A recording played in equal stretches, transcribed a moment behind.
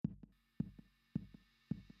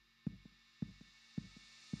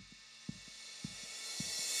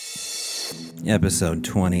Episode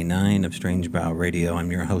 29 of Strange Bow Radio.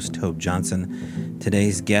 I'm your host, Tobe Johnson.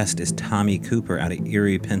 Today's guest is Tommy Cooper out of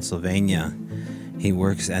Erie, Pennsylvania. He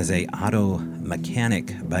works as a auto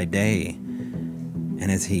mechanic by day,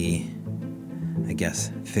 and as he,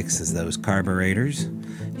 fixes those carburetors,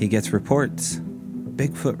 he gets reports,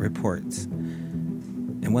 Bigfoot reports.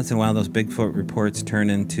 And once in a while, those Bigfoot reports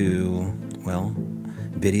turn into,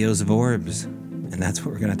 videos of orbs. And that's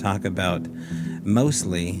what we're going to talk about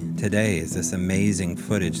mostly today, is this amazing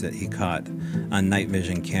footage that he caught on night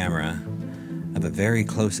vision camera of a very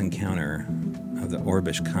close encounter of the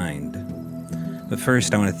orbish kind. But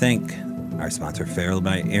first, I want to thank our sponsor, Feral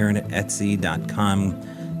by Aaron at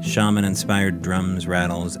Etsy.com, shaman-inspired drums,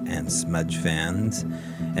 rattles, and smudge fans.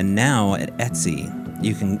 And now at Etsy,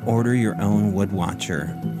 you can order your own wood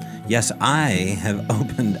watcher. Yes, I have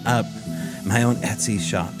opened up my own Etsy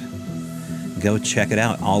shop. Go check it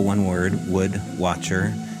out. All one word, Wood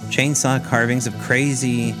Watcher. Chainsaw carvings of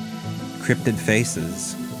crazy cryptid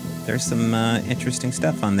faces. There's some interesting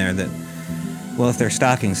stuff on there that, if they're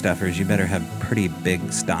stocking stuffers, you better have pretty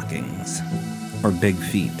big stockings. Or big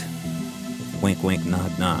feet. Wink, wink,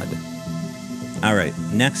 nod, nod. All right,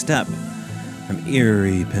 next up, from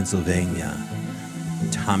Erie, Pennsylvania,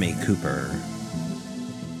 Tommy Cooper.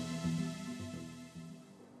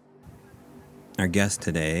 Our guest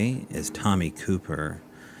today is Tommy Cooper,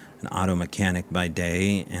 an auto mechanic by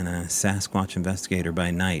day and a Sasquatch investigator by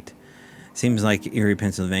night. Seems like Erie,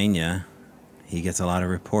 Pennsylvania, he gets a lot of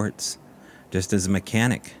reports, just as a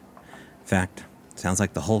mechanic. In fact, sounds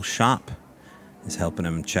like the whole shop is helping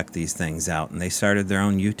him check these things out. And they started their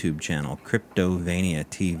own YouTube channel, Cryptovania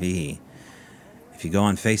TV. If you go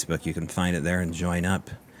on Facebook, you can find it there and join up.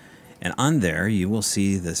 And on there, you will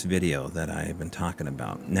see this video that I've been talking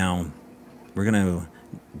about. Now, we're going to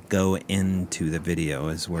go into the video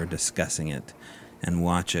as we're discussing it and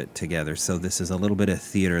watch it together. So this is a little bit of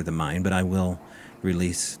theater of the mind, but I will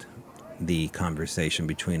release the conversation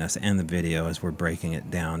between us and the video as we're breaking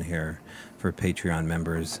it down here for Patreon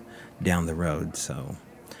members down the road. So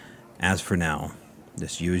as for now,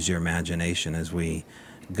 just use your imagination as we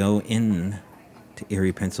go in to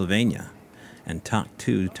Erie, Pennsylvania and talk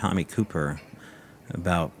to Tommy Cooper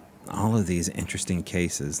about all of these interesting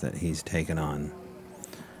cases that he's taken on.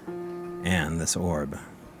 And this orb.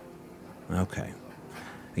 Okay.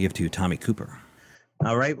 I give to you Tommy Cooper.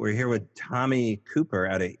 All right, we're here with Tommy Cooper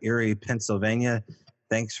out of Erie, Pennsylvania.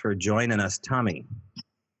 Thanks for joining us, Tommy.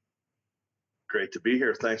 Great to be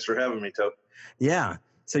here. Thanks for having me, Tope. Yeah.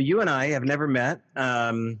 So you and I have never met.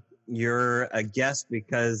 You're a guest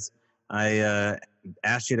because I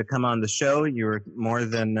asked you to come on the show. You were more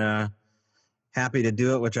than happy to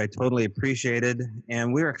do it, which I totally appreciated.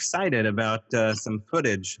 And we were excited about some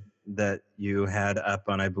footage that you had up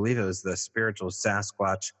on, I believe it was the Spiritual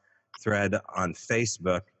Sasquatch thread on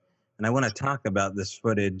Facebook. And I want to talk about this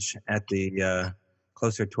footage at the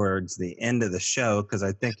closer towards the end of the show, because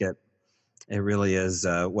I think it really is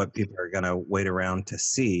what people are going to wait around to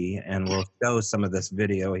see. And we'll show some of this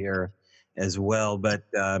video here as well. But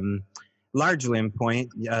largely in point,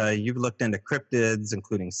 you've looked into cryptids,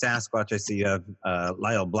 including Sasquatch. I see you have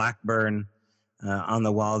Lyle Blackburn on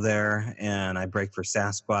the wall there, and I break for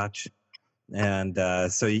Sasquatch. And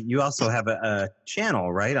so you also have a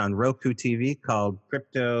channel, right, on Roku TV called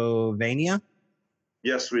Cryptovania?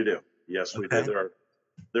 Yes, we do. Yes, we do.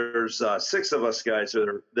 There's 6 of us guys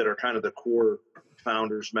that are kind of the core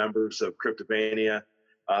founders, members of Cryptovania.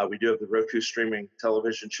 We do have the Roku streaming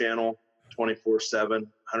television channel, 24/7,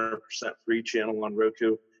 100% free channel on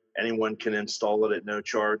Roku. Anyone can install it at no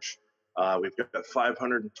charge. We've got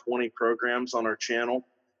 520 programs on our channel,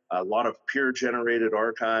 a lot of peer-generated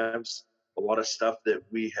archives, a lot of stuff that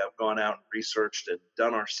we have gone out and researched and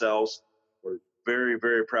done ourselves. We're very,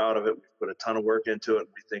 very proud of it. We've put a ton of work into it.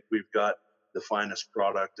 We think we've got the finest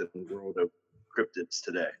product in the world of cryptids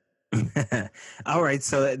today. All right,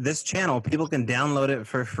 so this channel, people can download it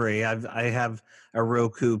for free. I have a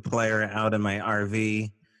Roku player out in my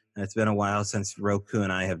RV. It's been a while since Roku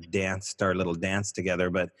and I have danced our little dance together,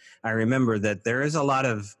 but I remember that there is a lot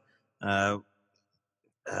of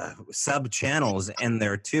sub channels in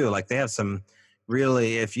there too. Like they have some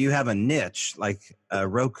really, if you have a niche, like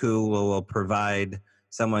Roku will provide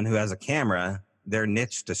someone who has a camera their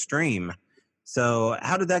niche to stream. So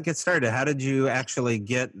how did that get started? How did you actually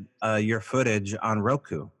get your footage on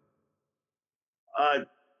Roku?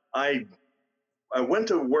 I went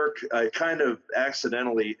to work. I kind of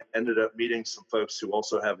accidentally ended up meeting some folks who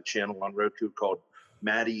also have a channel on Roku called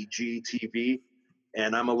Matty G TV,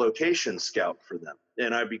 and I'm a location scout for them.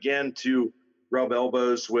 And I began to rub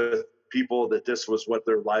elbows with people that this was what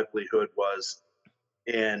their livelihood was.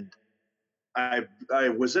 And I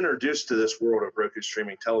was introduced to this world of Roku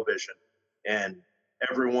streaming television, and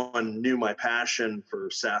everyone knew my passion for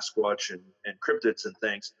Sasquatch and cryptids and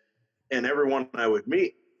things. And everyone I would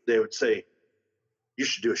meet, they would say, "You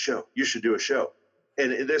should do a show. You should do a show."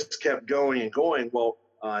 And this kept going and going. Well,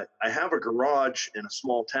 I have a garage in a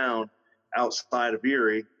small town outside of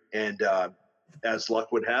Erie, and as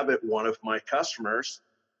luck would have it, one of my customers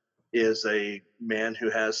is a man who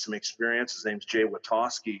has some experience. His name's Jay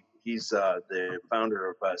Witowski. He's the founder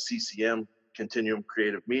of CCM, Continuum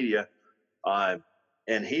Creative Media.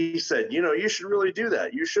 And he said, you should really do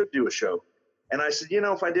that. You should do a show. And I said,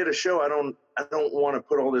 if I did a show, I don't want to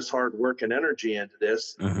put all this hard work and energy into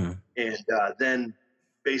this, Mm-hmm. and then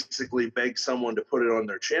basically beg someone to put it on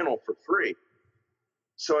their channel for free.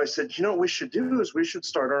 So I said, what we should do is we should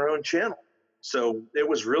start our own channel. So it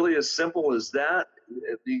was really as simple as that.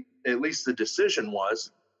 At least the decision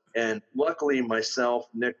was. And luckily myself,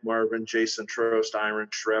 Nick Marvin, Jason Trost, Iron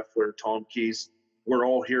Schreffler, Tom Keys, we're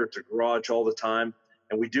all here at the garage all the time.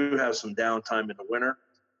 And we do have some downtime in the winter.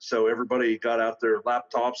 So everybody got out their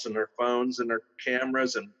laptops and their phones and their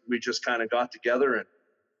cameras, and we just kind of got together and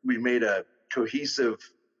we made a cohesive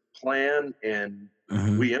plan, and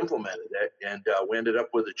Mm-hmm. we implemented it, and we ended up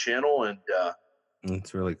with a channel, and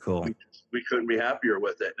it's really cool. We couldn't be happier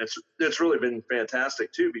with it. And it's really been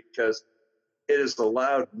fantastic too, because it has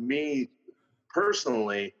allowed me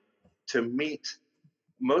personally to meet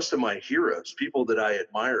most of my heroes, people that I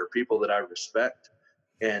admire, people that I respect.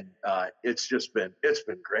 And it's been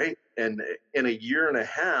great. And in a year and a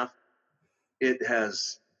half, it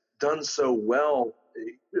has done so well.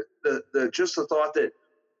 Just the thought that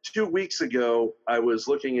 2 weeks ago, I was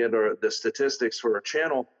looking at the statistics for our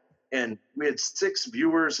channel, and we had 6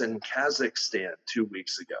 viewers in Kazakhstan 2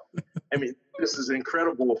 weeks ago. I mean, this is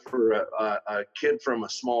incredible for a kid from a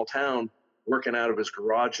small town working out of his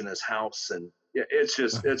garage in his house. And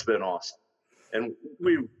it's been awesome. And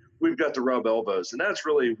we've got to rub elbows, and that's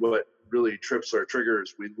really what really trips our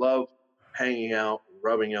triggers. We love hanging out,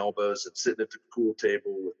 rubbing elbows, and sitting at the pool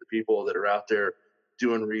table with the people that are out there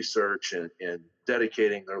doing research and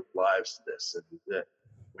dedicating their lives to this. And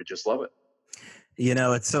we just love it.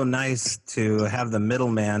 It's so nice to have the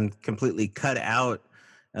middleman completely cut out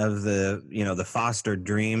of the fostered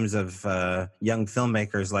dreams of young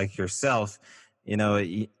filmmakers like yourself.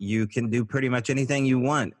 You can do pretty much anything you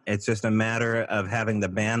want. It's just a matter of having the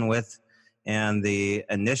bandwidth and the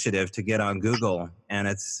initiative to get on Google, and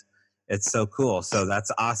it's so cool. So that's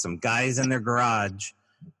awesome. Guys in their garage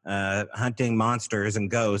hunting monsters and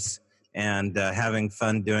ghosts, and having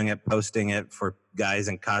fun doing it, posting it for guys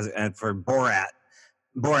and for Borat.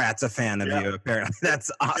 Borat's a fan of you, apparently.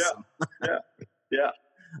 That's awesome. Yeah.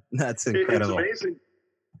 That's incredible.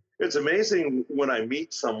 It's amazing when I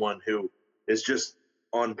meet someone who is just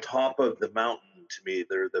on top of the mountain. To me,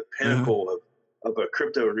 they're the pinnacle of a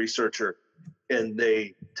crypto researcher, and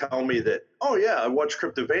they tell me that, oh yeah, I watch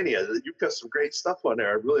Cryptovania. You've got some great stuff on there.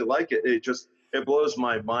 I really like it. It blows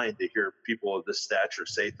my mind to hear people of this stature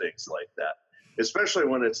say things like that, especially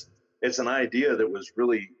when it's an idea that was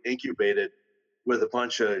really incubated with a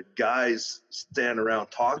bunch of guys standing around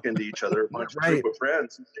talking to each other, a bunch of group of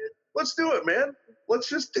friends. Let's do it, man. Let's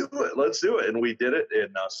just do it. Let's do it. And we did it.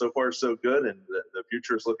 And so far, so good. And the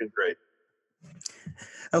future is looking great.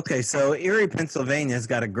 Okay, so Erie, Pennsylvania has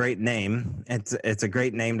got a great name. It's a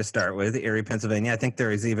great name to start with, Erie, Pennsylvania. I think there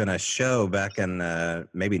was even a show back in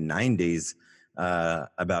maybe 90s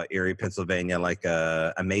about Erie, Pennsylvania, like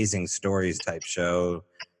a Amazing Stories type show.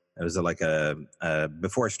 It was like a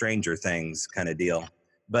Before Stranger Things kind of deal.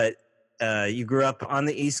 But you grew up on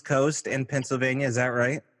the East Coast in Pennsylvania, is that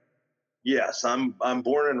right? Yes, I'm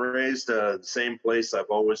born and raised the same place I've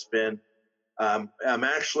always been. I'm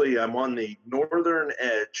on the northern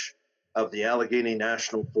edge of the Allegheny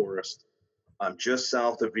National Forest. I'm just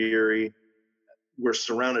south of Erie. We're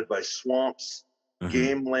surrounded by swamps,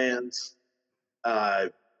 game lands.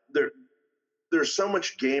 There's so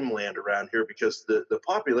much game land around here because the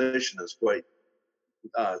population is quite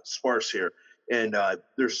sparse here, and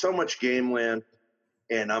there's so much game land.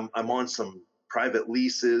 And I'm on some private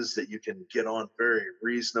leases that you can get on very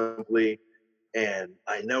reasonably. And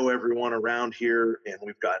I know everyone around here, and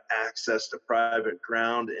we've got access to private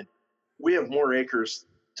ground, and we have more acres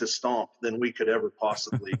to stomp than we could ever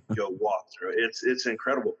possibly go walk through. It's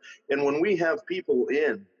incredible. And when we have people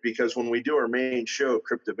in, because when we do our main show,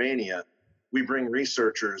 Cryptovania, we bring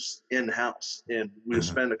researchers in-house, and we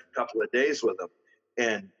spend a couple of days with them.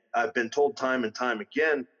 And I've been told time and time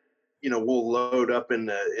again, we'll load up in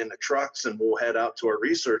the trucks and we'll head out to our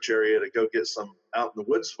research area to go get some out in the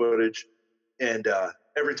woods footage. And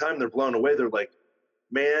every time they're blown away, they're like,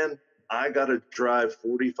 man, I got to drive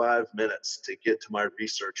 45 minutes to get to my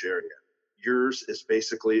research area. Yours is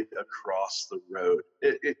basically across the road.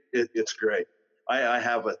 It's great. I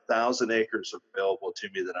have 1,000 acres available to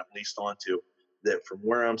me that I'm leased onto, that from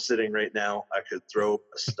where I'm sitting right now, I could throw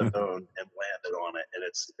a stone and land it on it. And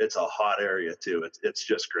it's a hot area too. It's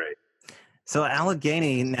just great. So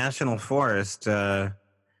Allegheny National Forest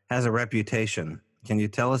has a reputation. Can you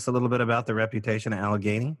tell us a little bit about the reputation of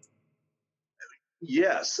Allegheny?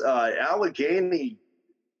 Yes. Allegheny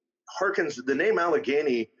the name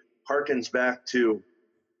Allegheny harkens back to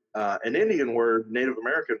an Indian word, Native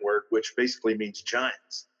American word, which basically means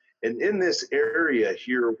giants. And in this area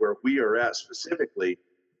here where we are at specifically,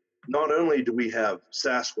 not only do we have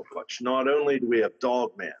Sasquatch, not only do we have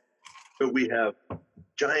Dogman, but we have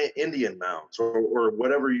giant Indian mounds, or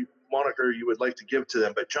whatever moniker you would like to give to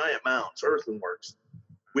them, but giant mounds, earthworks.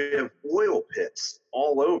 We have oil pits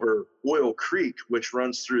all over Oil Creek, which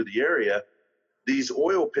runs through the area. These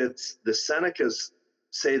oil pits, the Senecas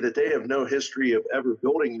say that they have no history of ever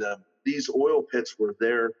building them. These oil pits were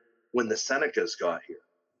there when the Senecas got here.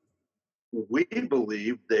 We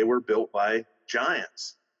believe they were built by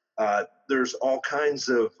giants. There's all kinds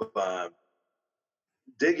of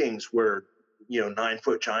diggings where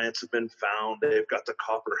 9-foot giants have been found. They've got the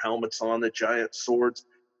copper helmets on, the giant swords.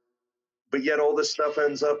 But yet all this stuff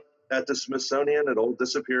ends up at the Smithsonian. It all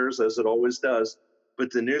disappears, as it always does. But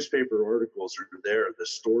the newspaper articles are there. The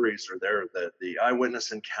stories are there. The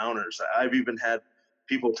eyewitness encounters. I've even had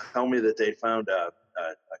people tell me that they found a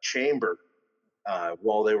chamber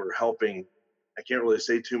while they were helping. I can't really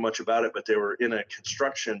say too much about it, but they were in a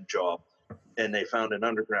construction job, and they found an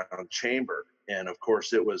underground chamber. And, of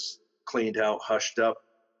course, it was cleaned out, hushed up,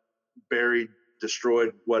 buried,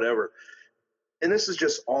 destroyed, whatever. And this is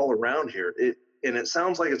just all around here. It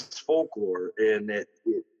sounds like it's folklore, and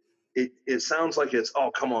it sounds like it's, oh,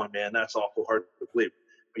 come on, man, that's awful hard to believe.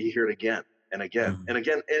 But you hear it again and again and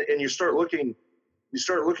again, and you start looking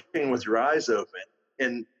with your eyes open.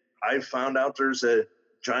 And I found out there's a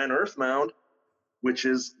giant earth mound, which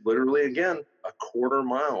is literally, again, a quarter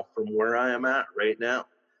mile from where I am at right now.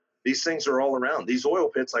 These things are all around. These oil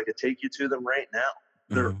pits, I could take you to them right now.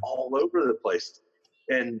 They're all over the place.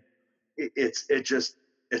 And it's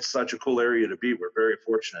such a cool area to be. We're very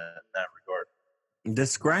fortunate in that regard.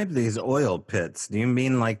 Describe these oil pits. Do you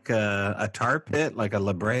mean like a tar pit, like a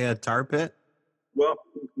La Brea tar pit? Well,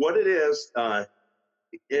 what it is,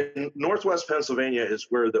 in Northwest Pennsylvania is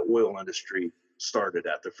where the oil industry started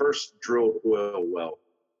at. The first drilled oil well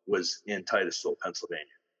was in Titusville,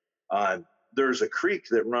 Pennsylvania. There's a creek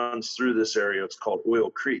that runs through this area. It's called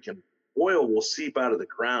Oil Creek, and oil will seep out of the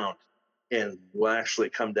ground and will actually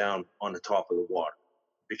come down on the top of the water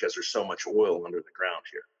because there's so much oil under the ground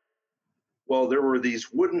here. Well, there were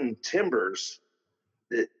these wooden timbers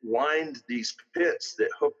that lined these pits that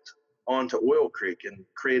hooked onto Oil Creek and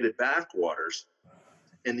created backwaters,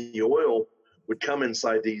 and the oil would come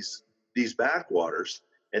inside these backwaters,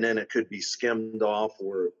 and then it could be skimmed off,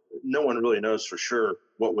 or no one really knows for sure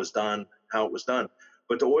what was done, how it was done.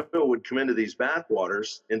 But the oil would come into these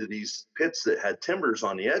backwaters, into these pits that had timbers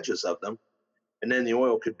on the edges of them, and then the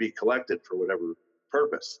oil could be collected for whatever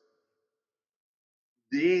purpose.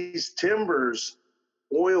 These timbers,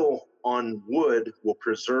 oil on wood will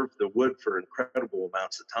preserve the wood for incredible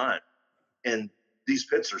amounts of time. And these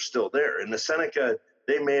pits are still there. In the Seneca,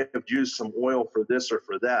 they may have used some oil for this or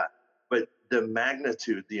for that, but the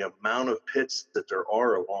magnitude, the amount of pits that there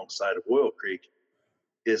are alongside of Oil Creek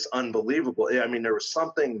is unbelievable. I mean, there was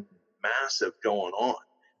something massive going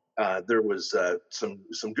on. There was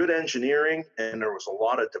some good engineering, and there was a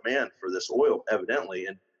lot of demand for this oil, evidently.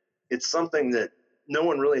 And it's something that no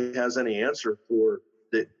one really has any answer for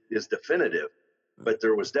that is definitive, but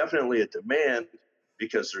there was definitely a demand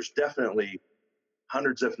because there's definitely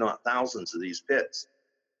hundreds, if not thousands, of these pits.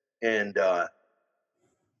 And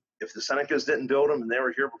if the Senecas didn't build them and they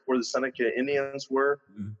were here before the Seneca Indians were,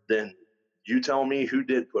 then you tell me who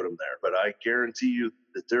did put them there. But I guarantee you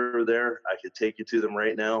that they're there. I could take you to them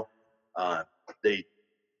right now.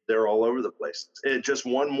 They're all over the place. It's just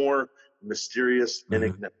one more mysterious,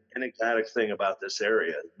 enigmatic thing about this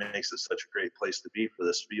area. It makes it such a great place to be for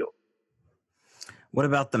this field. What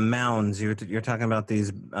about the mounds? You're talking about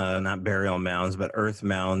these, not burial mounds, but earth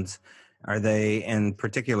mounds. Are they in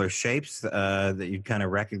particular shapes that you kind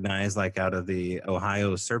of recognize, like out of the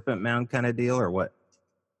Ohio Serpent Mound kind of deal, or what?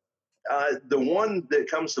 The one that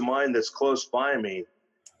comes to mind that's close by me,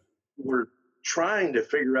 we're trying to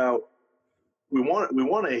figure out. We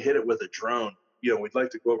want to hit it with a drone. We'd like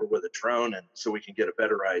to go over with a drone, and so we can get a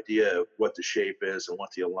better idea of what the shape is and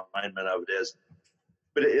what the alignment of it is.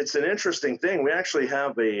 But it's an interesting thing. We actually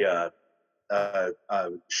have a a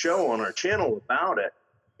show on our channel about it,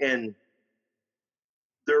 and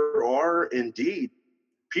there are indeed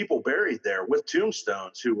people buried there with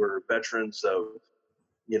tombstones who were veterans of,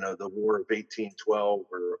 the War of 1812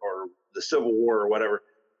 or the Civil War or whatever.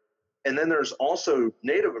 And then there's also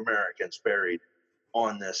Native Americans buried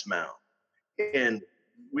on this mound. And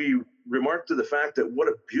we remarked to the fact that what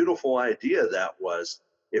a beautiful idea that was.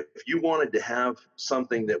 If you wanted to have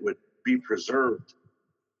something that would be preserved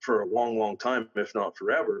for a long, long time, if not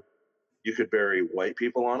forever, you could bury white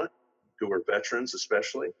people on it, who were veterans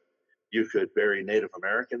especially. You could bury Native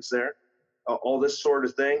Americans there, all this sort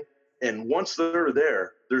of thing. And once they're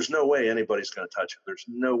there, there's no way anybody's going to touch it. There's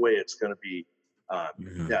no way it's going to be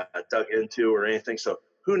dug into or anything. So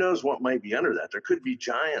who knows what might be under that? There could be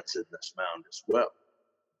giants in this mound as well.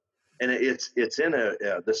 And it's in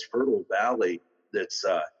this fertile valley that's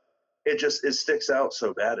it sticks out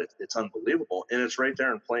so bad it's unbelievable, and it's right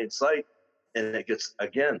there in plain sight, and it gets,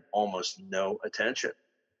 again, almost no attention.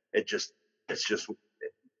 It's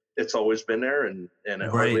always been there, and it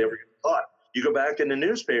hardly ever gets caught. You go back in the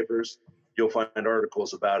newspapers, you'll find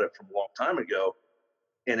articles about it from a long time ago,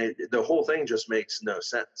 and the whole thing just makes no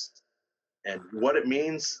sense. And what it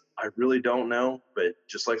means, I really don't know. But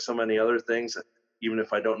just like so many other things, even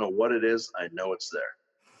if I don't know what it is, I know it's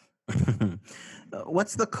there.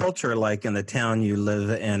 What's the culture like in the town you live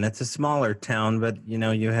in? It's a smaller town, but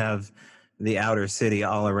you have the outer city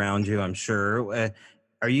all around you, I'm sure.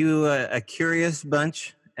 Are you a curious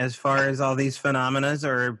bunch as far as all these phenomena,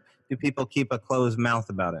 or do people keep a closed mouth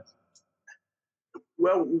about it?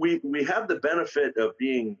 Well, we have the benefit of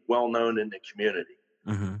being well known in the community.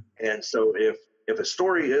 Mm-hmm. And so if a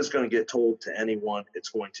story is going to get told to anyone, it's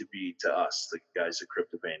going to be to us, the guys at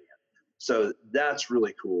Cryptovania. So that's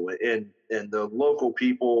really cool. And the local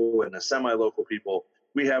people and the semi-local people,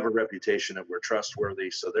 we have a reputation that we're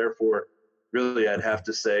trustworthy. So therefore, really, I'd have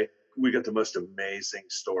to say we get the most amazing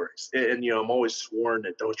stories. And I'm always sworn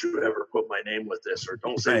that don't you ever put my name with this, or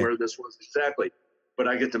don't say where this was exactly. But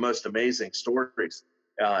I get the most amazing stories.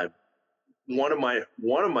 One of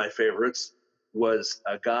my favorites was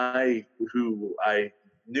a guy who I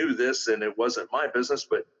knew this, and it wasn't my business,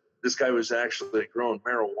 but this guy was actually growing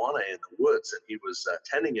marijuana in the woods, and he was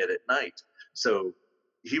tending it at night. So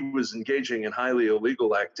he was engaging in highly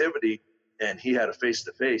illegal activity, and he had a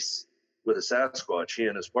face-to-face with a Sasquatch, he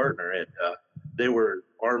and his partner, and they were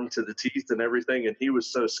armed to the teeth and everything, and he was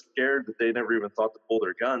so scared that they never even thought to pull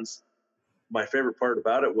their guns. My favorite part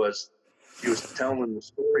about it was he was telling the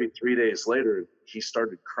story. 3 days later, he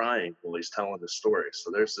started crying while he's telling the story.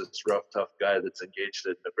 So there's this rough, tough guy that's engaged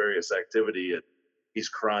in nefarious activity, and he's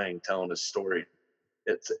crying, telling his story.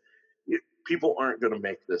 People aren't going to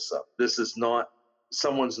make this up. This is not,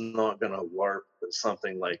 someone's not going to LARP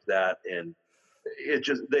something like that. And it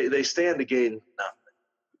just, they stand to gain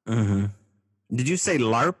nothing. Mm-hmm. Did you say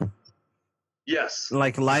LARP? Yes.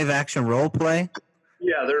 Like live action role play?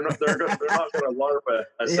 Yeah, they're not going to LARP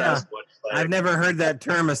a Sasquatch. I've never heard that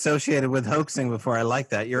term associated with hoaxing before. I like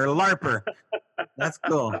that. You're a LARPer. That's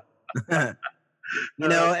cool. And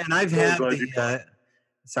I've had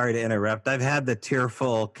sorry to interrupt. I've had the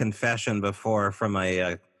tearful confession before from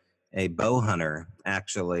a bow hunter,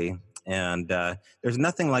 actually. And there's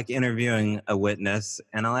nothing like interviewing a witness.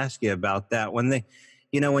 And I'll ask you about that. When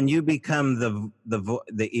when you become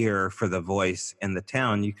the ear for the voice in the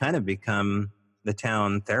town, you kind of become the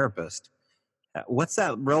town therapist. What's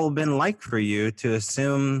that role been like for you to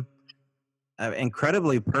assume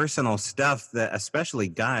incredibly personal stuff that especially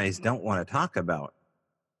guys don't want to talk about?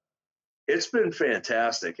 It's been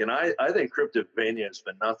fantastic. And I think Cryptovania has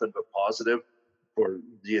been nothing but positive for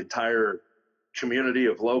the entire community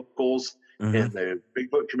of locals and the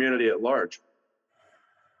Bigfoot community at large.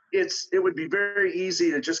 It would be very easy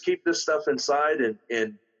to just keep this stuff inside,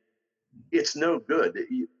 and it's no good.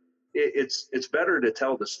 It's better to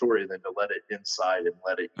tell the story than to let it inside and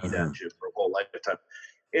let it eat at you for a whole lifetime.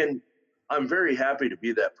 And I'm very happy to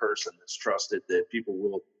be that person that's trusted, that people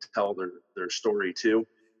will tell their story to.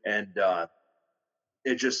 And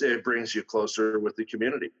it brings you closer with the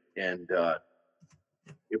community. And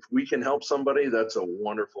if we can help somebody, that's a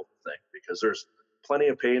wonderful thing, because there's plenty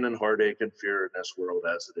of pain and heartache and fear in this world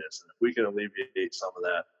as it is. And if we can alleviate some of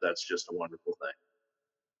that, that's just a wonderful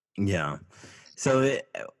thing. Yeah. So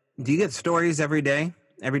do you get stories every day?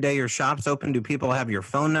 Every day your shop's open? Do people have your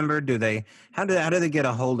phone number? How do they get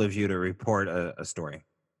a hold of you to report a story?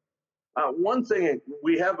 One thing,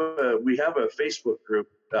 we have a Facebook group.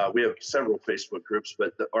 We have several Facebook groups,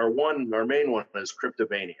 but our main one is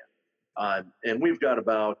Cryptovania. And we've got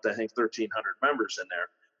about, I think, 1,300 members in there.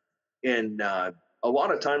 And a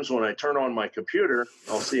lot of times when I turn on my computer,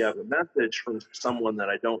 I'll see I have a message from someone that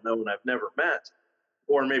I don't know and I've never met,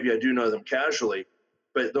 or maybe I do know them casually,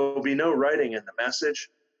 but there'll be no writing in the message.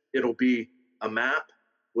 It'll be a map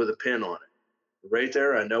with a pin on it. Right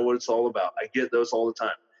there, I know what it's all about. I get those all the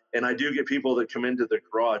time. And I do get people that come into the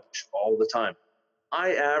garage all the time.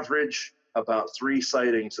 I average about 3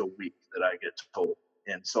 sightings a week that I get told.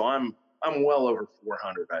 And so I'm well over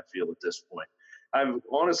 400, I feel, at this point. I've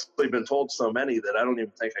honestly been told so many that I don't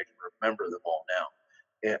even think I can remember them all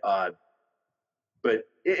now. But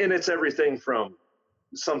it's everything from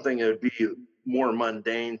something that would be more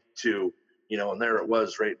mundane to, and there it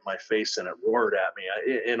was right in my face and it roared at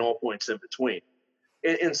me in all points in between.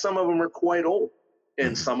 And some of them are quite old,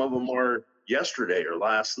 and some of them are yesterday or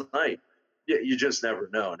last night. You just never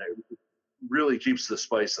know. And it really keeps the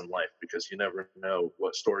spice in life because you never know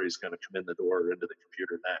what story is going to come in the door or into the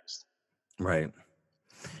computer next. Right.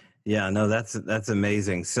 Yeah, no, that's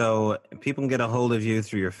amazing. So people can get a hold of you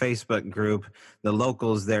through your Facebook group. The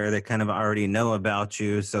locals there, they kind of already know about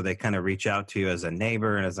you, so they kind of reach out to you as a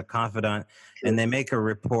neighbor and as a confidant, and they make a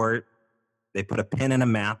report. They put a pin in a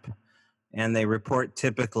map, and they report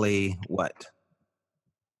typically what?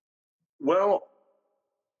 Well,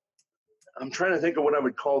 I'm trying to think of what I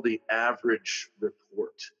would call the average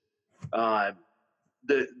report.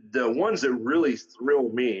 The ones that really thrill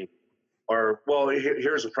me are, well,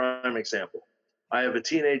 here's a prime example. I have a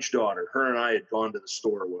teenage daughter. Her and I had gone to the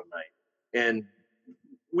store one night, and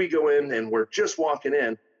we go in and we're just walking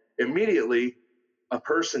in. Immediately, a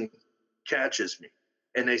person catches me,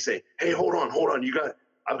 and they say, "Hey, hold on.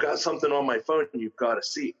 I've got something on my phone you've got to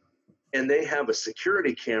see." And they have a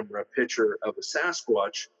security camera picture of a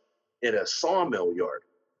Sasquatch in a sawmill yard,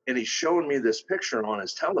 and he's showing me this picture on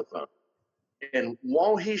his telephone. And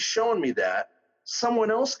while he's showing me that, someone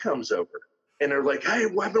else comes over and they're like, "Hey,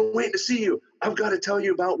 I've been waiting to see you. I've got to tell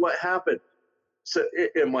you about what happened." So,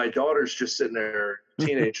 and my daughter's just sitting there,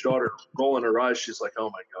 teenage daughter, rolling her eyes. She's like, "Oh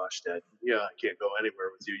my gosh, Dad, yeah, I can't go anywhere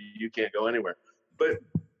with you. You can't go anywhere." But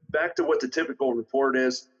back to what the typical report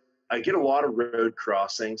is, I get a lot of road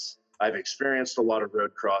crossings. I've experienced a lot of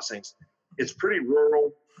road crossings. It's pretty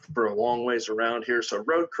rural for a long ways around here. So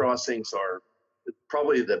road crossings are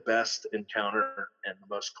probably the best encounter and the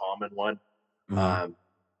most common one. Mm-hmm.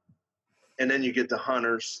 And then you get the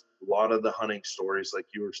hunters, a lot of the hunting stories like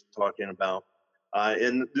you were talking about.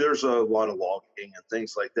 And there's a lot of logging and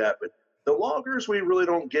things like that. But the loggers, we really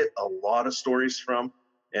don't get a lot of stories from.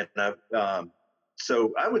 And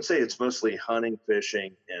so I would say it's mostly hunting,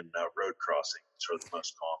 fishing, and road crossings are the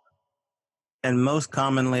most common. And most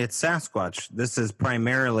commonly, it's Sasquatch. This is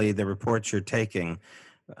primarily the reports you're taking.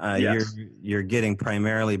 Yes. You're getting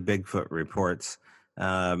primarily Bigfoot reports.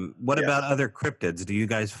 What about other cryptids? Do you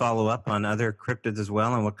guys follow up on other cryptids as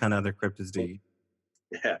well? And what kind of other cryptids do you?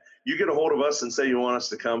 Yeah, you get a hold of us and say you want us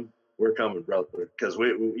to come. We're coming, brother, because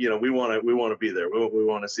we want to be there. We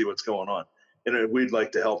want to see what's going on, and we'd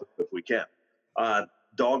like to help if we can.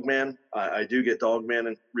 Dogman, I do get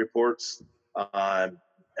Dogman reports.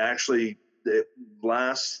 Actually, in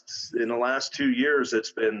the last 2 years,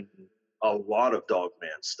 it's been a lot of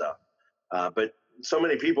Dogman stuff. But so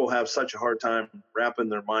many people have such a hard time wrapping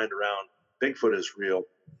their mind around Bigfoot is real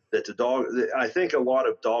that I think a lot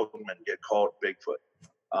of dogmen get called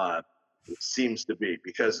Bigfoot. It seems to be,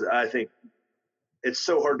 because I think it's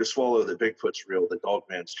so hard to swallow that Bigfoot's real that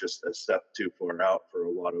Dogman's just a step too far out for a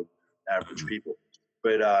lot of average people.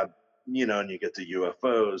 But and you get the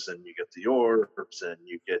UFOs and you get the orbs and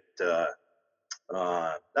you get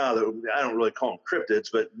I don't really call them cryptids,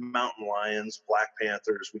 but mountain lions, black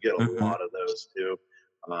panthers. We get a lot of those too.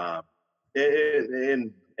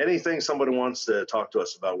 And anything somebody wants to talk to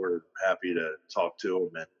us about, we're happy to talk to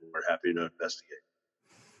them and we're happy to investigate.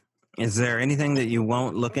 Is there anything that you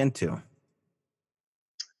won't look into?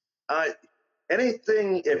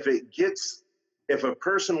 Anything, if a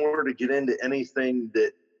person were to get into anything,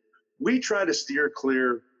 that we try to steer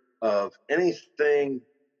clear of anything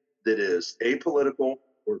that is apolitical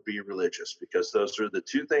or be religious, because those are the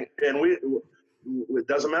two things. And it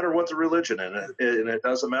doesn't matter what the religion and it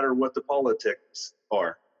doesn't matter what the politics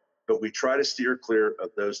are, but we try to steer clear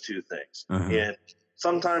of those two things. And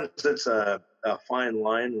sometimes it's a fine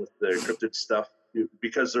line with the cryptid stuff,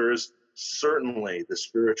 because there is certainly the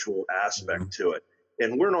spiritual aspect to it.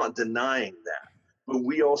 And we're not denying that, but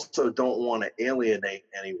we also don't want to alienate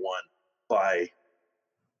anyone by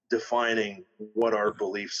defining what our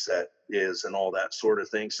belief set is and all that sort of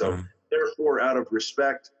thing. So therefore, out of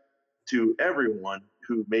respect to everyone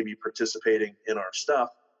who may be participating in our stuff,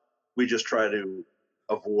 we just try to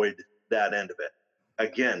avoid that end of it.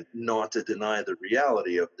 again, not to deny the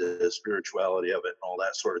reality of the spirituality of it and all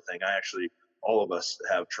that sort of thing. All of us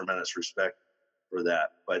have tremendous respect for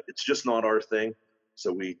that, but it's just not our thing.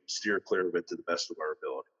 So we steer clear of it to the best of our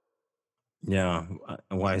ability. Yeah,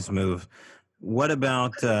 a wise move. What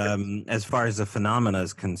about as far as the phenomena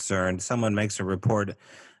is concerned? Someone makes a report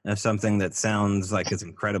of something that sounds like it's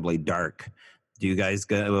incredibly dark. Do you guys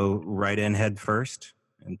go right in head first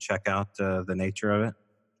and check out the nature of it?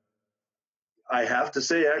 I have to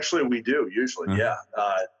say, actually, we do usually. Mhm.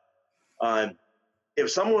 Yeah. If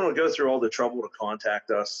someone would go through all the trouble to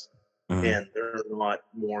contact us Mhm. and they're not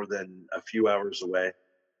more than a few hours away,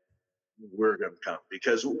 we're going to come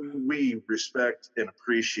because we respect and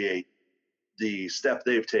appreciate the step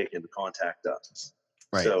they've taken to contact us.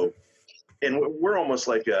 Right. So, and we're almost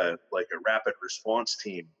like a rapid response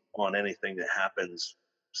team on anything that happens,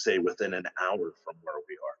 say within an hour from where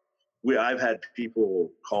we are. I've had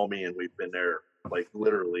people call me and we've been there like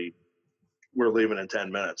literally. We're leaving in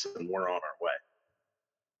 10 minutes and we're on our way.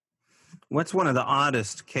 What's one of the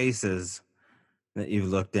oddest cases that you've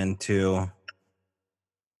looked into?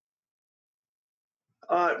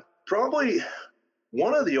 Probably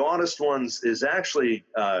one of the oddest ones is actually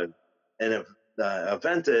an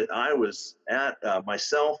event that I was at,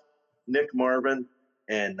 myself, Nick Marvin,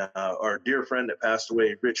 and our dear friend that passed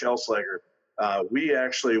away, Rich Elslager. We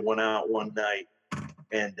actually went out one night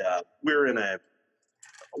and we were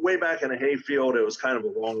way back in a hayfield. It was kind of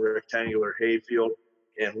a long rectangular hayfield,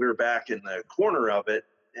 and we were back in the corner of it.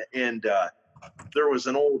 And there was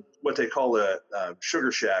an old, what they call a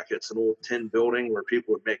sugar shack. It's an old tin building where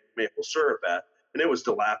people would make maple syrup at, and it was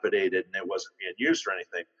dilapidated and it wasn't being used or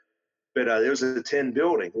anything. But it was a tin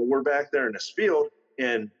building. Well, we're back there in this field,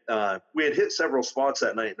 and we had hit several spots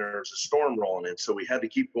that night, and there was a storm rolling in, so we had to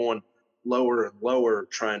keep going lower and lower,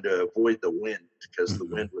 trying to avoid the wind because the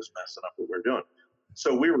wind was messing up what we were doing.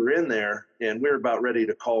 So we were in there, and we were about ready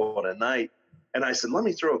to call it a night. And I said, let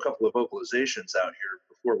me throw a couple of vocalizations out here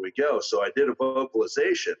before we go. So I did a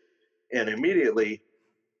vocalization, and immediately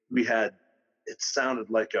it sounded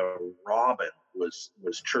like a robin was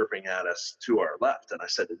chirping at us to our left. And I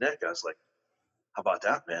said to Nick, I was like, how about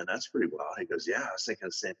that, man? That's pretty wild. He goes, yeah, I was thinking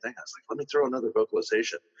the same thing. I was like, let me throw another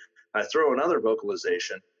vocalization. I throw another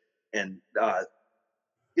vocalization, and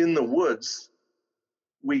in the woods,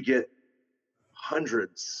 we get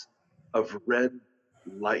hundreds of red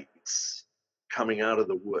lights coming out of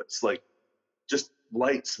the woods, like just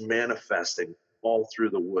lights manifesting all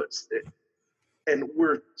through the woods. And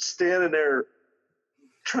we're standing there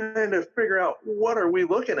trying to figure out what are we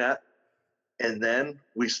looking at. And then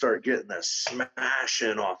we start getting a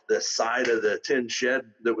smashing off the side of the tin shed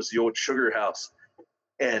that was the old sugar house.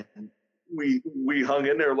 And we hung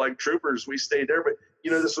in there like troopers. We stayed there. But,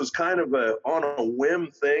 this was kind of on a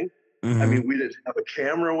whim thing. Mm-hmm. I mean, we didn't have a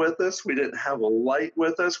camera with us. We didn't have a light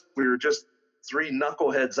with us. We were just three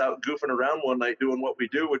knuckleheads out goofing around one night doing what we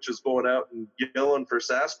do, which is going out and yelling for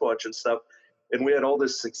Sasquatch and stuff. And we had all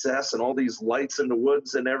this success and all these lights in the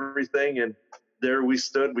woods and everything. And there we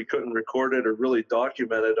stood. We couldn't record it or really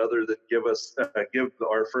document it other than give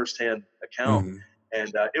our firsthand account. Mm-hmm.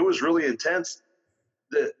 And it was really intense.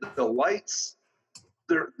 The lights,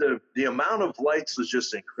 the amount of lights was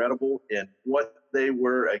just incredible. And what they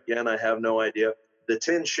were, again, I have no idea. The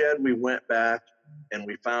tin shed, we went back and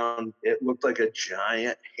we found it looked like a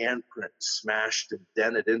giant handprint smashed and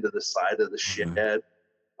dented into the side of the shed.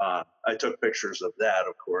 I took pictures of that,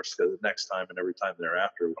 of course, because the next time and every time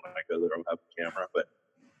thereafter when I go there, I'll have a camera. But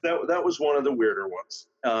that was one of the weirder ones.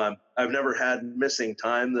 I've never had missing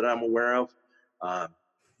time that I'm aware of. I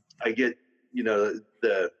get,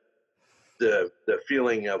 the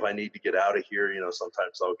feeling of I need to get out of here.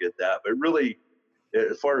 Sometimes I'll get that. But really,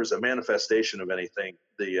 as far as a manifestation of anything,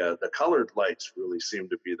 the colored lights really seem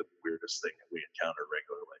to be the weirdest thing that we encounter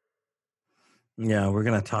regularly. Yeah, we're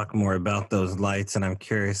going to talk more about those lights, and I'm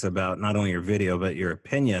curious about not only your video, but your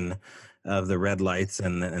opinion of the red lights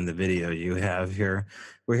and the video you have here.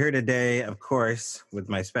 We're here today, of course, with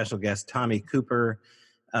my special guest, Tommy Cooper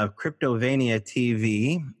of Cryptovania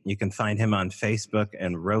TV. You can find him on Facebook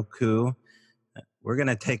and Roku. We're going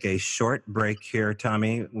to take a short break here,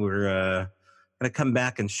 Tommy. We're going to come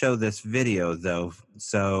back and show this video, though.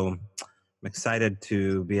 So I'm excited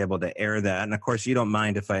to be able to air that. And, of course, you don't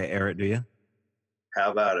mind if I air it, do you? How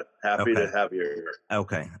about it? Happy to have you here.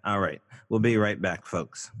 Okay. All right. We'll be right back,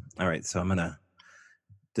 folks. All right. So I'm going to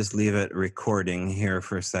just leave it recording here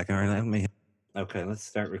for a second. All right, okay, let's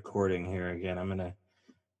start recording here again. I'm going to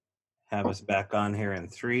have us back on here in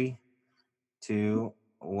 3, 2,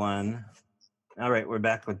 1. All right. We're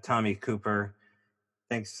back with Tommy Cooper.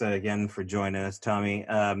 Thanks again for joining us, Tommy.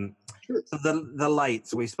 Sure. So the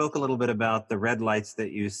lights, we spoke a little bit about the red lights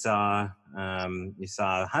that you saw. You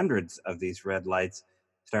saw hundreds of these red lights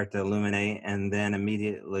start to illuminate, and then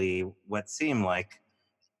immediately what seemed like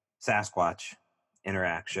Sasquatch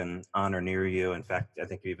interaction on or near you. In fact, I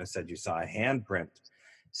think you even said you saw a handprint.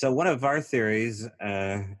 So one of our theories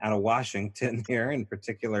out of Washington here, in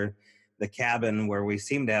particular, the cabin where we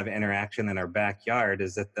seem to have interaction in our backyard,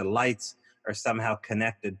 is that the lights are somehow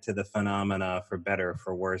connected to the phenomena, for better or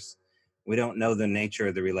for worse. We don't know the nature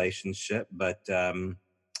of the relationship, but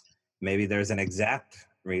maybe there's an exact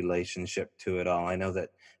relationship to it all. I know that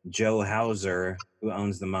Joe Hauser, who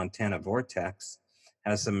owns the Montana Vortex,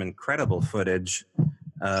 has some incredible footage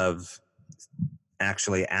of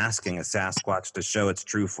actually asking a Sasquatch to show its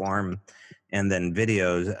true form, and then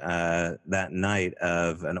videos that night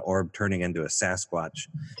of an orb turning into a Sasquatch.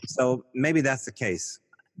 So maybe that's the case.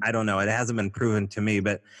 I don't know. It hasn't been proven to me,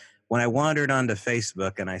 but when I wandered onto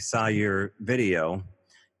Facebook and I saw your video,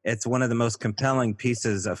 it's one of the most compelling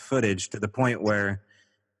pieces of footage, to the point where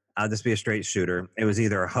I'll just be a straight shooter. It was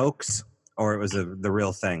either a hoax or it was the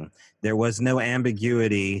real thing. There was no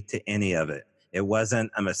ambiguity to any of it. It wasn't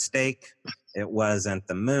a mistake. It wasn't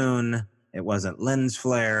the moon. It wasn't lens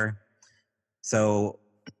flare. So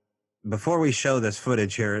before we show this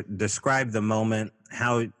footage here, describe the moment,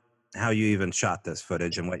 how you even shot this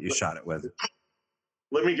footage and what you shot it with.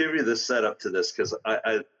 Let me give you the setup to this, because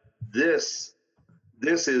this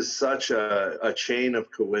is such a chain of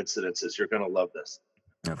coincidences. You're going to love this.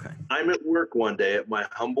 Okay. I'm at work one day at my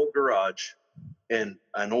humble garage, and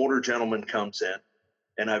an older gentleman comes in,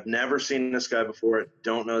 and I've never seen this guy before. I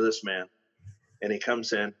don't know this man. And he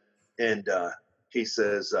comes in, and he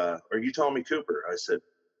says, "Are you Tommy Cooper?" I said,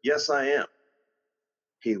 "Yes, I am."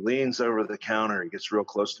 He leans over the counter. He gets real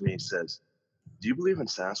close to me. He says, "Do you believe in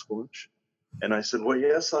Sasquatch?" And I said, "Well,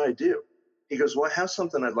 yes, I do." He goes, "Well, I have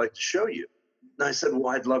something I'd like to show you." And I said, "Well,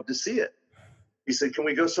 I'd love to see it." He said, "Can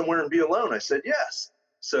we go somewhere and be alone?" I said, "Yes."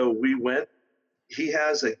 So we went. He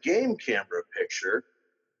has a game camera picture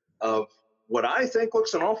of what I think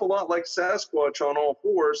looks an awful lot like Sasquatch on all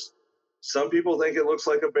fours. Some people think it looks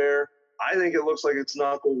like a bear. I think it looks like it's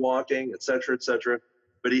knuckle walking, et cetera, et cetera.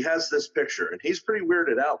 But he has this picture, and he's pretty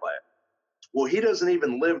weirded out by it. Well, he doesn't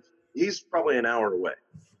even live, he's probably an hour away.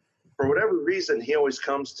 For whatever reason, he always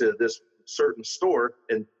comes to this certain store,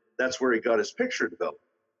 and that's where he got his picture developed.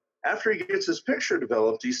 After he gets his picture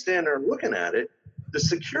developed, he's standing there looking at it. The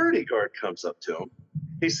security guard comes up to him.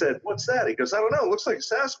 He said, "What's that?" He goes, "I don't know. It looks like a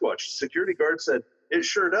Sasquatch." The security guard said, "It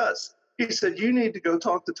sure does." He said, "You need to go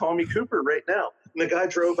talk to Tommy Cooper right now." And the guy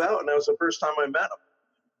drove out, and that was the first time I met him.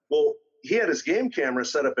 Well, he had his game camera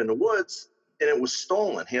set up in the woods, and it was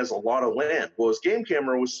stolen. He has a lot of land. Well, his game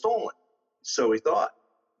camera was stolen. So he thought.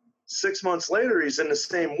 6 months later, he's in the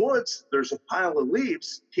same woods. There's a pile of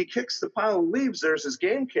leaves. He kicks the pile of leaves. There's his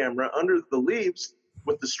game camera under the leaves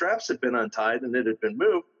with the straps had been untied and it had been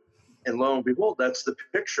moved. And lo and behold, that's the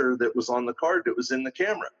picture that was on the card that was in the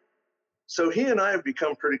camera. So he and I have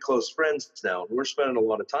become pretty close friends now. We're spending a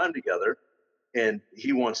lot of time together, and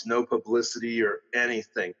he wants no publicity or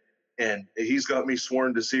anything. And he's got me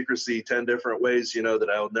sworn to secrecy 10 different ways, that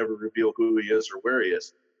I'll never reveal who he is or where he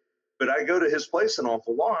is. But I go to his place an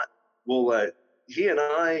awful lot. Well, he and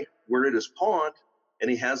I were at his pond, and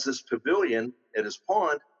he has this pavilion at his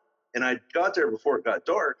pond. And I got there before it got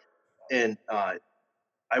dark, and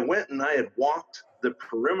I went and I had walked the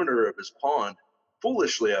perimeter of his pond,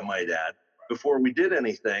 foolishly, I might add, before we did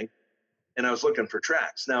anything. And I was looking for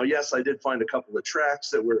tracks. Now, yes, I did find a couple of tracks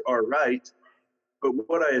that were all right. But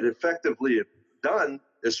what I had effectively done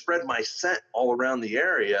is spread my scent all around the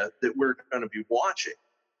area that we're going to be watching.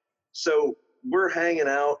 So we're hanging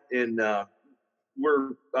out in,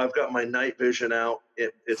 I've got my night vision out.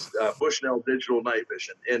 It's Bushnell Digital Night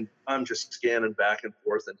Vision. And I'm just scanning back and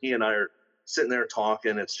forth. And he and I are sitting there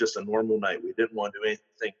talking. It's just a normal night. We didn't want to do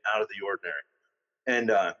anything out of the ordinary.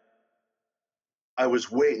 And I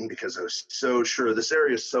was waiting because I was so sure. This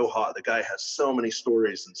area is so hot. The guy has so many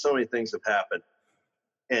stories and so many things have happened.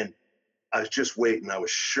 And I was just waiting. I was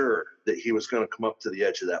sure that he was going to come up to the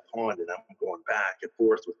edge of that pond, and I'm going back and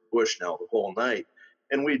forth with Bushnell the whole night.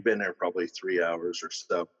 And we'd been there probably 3 hours or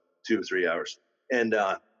so, 2 or 3 hours. And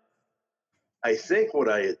I think what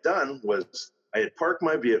I had done was I had parked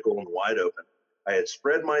my vehicle in wide open. I had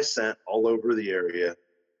spread my scent all over the area.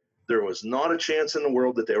 There was not a chance in the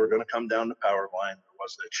world that they were going to come down the power line. There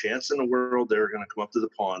wasn't a chance in the world they were going to come up to the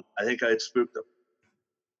pond. I think I had spooked them.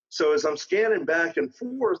 So as I'm scanning back and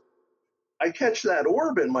forth, I catch that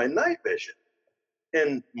orb in my night vision.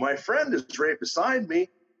 And my friend is right beside me.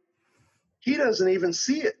 He doesn't even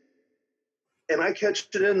see it. and I catch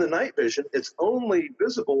it in the night vision. It's only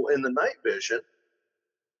visible in the night vision.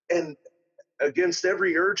 And against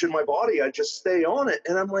every urge in my body, I just stay on it.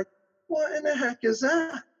 And I'm like, what in the heck is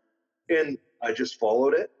that? And I just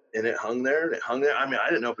followed it, and it hung there, and it hung there. I mean, I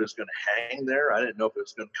didn't know if it was going to hang there. I didn't know if it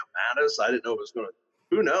was going to come at us. I didn't know if it was going to,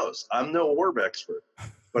 who knows? I'm no orb expert,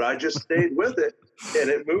 but I just stayed with it, and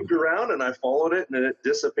it moved around, and I followed it, and then it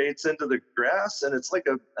dissipates into the grass. And it's like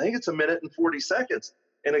I think it's 1 minute and 40 seconds.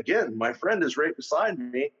 And again, my friend is right beside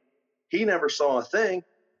me. He never saw a thing.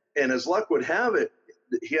 And as luck would have it,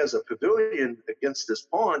 he has a pavilion against this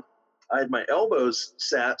pond. I had my elbows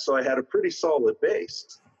sat, so I had a pretty solid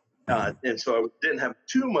base. And so I didn't have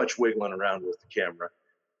too much wiggling around with the camera.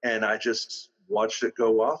 And I just watched it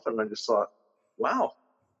go off, and I just thought, wow,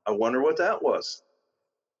 I wonder what that was.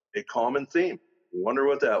 A common theme. Wonder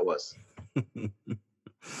what that was.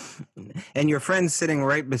 And your friend's sitting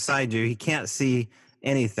right beside you. He can't see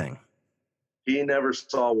anything. He never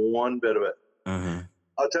saw one bit of it. Mm-hmm.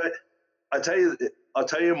 I'll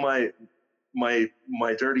tell you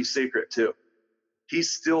my dirty secret too. He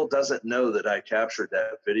still doesn't know that I captured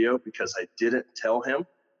that video because I didn't tell him.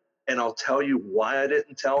 And I'll tell you why I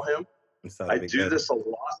didn't tell him. I do this a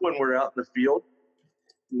lot when we're out in the field.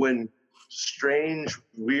 When strange,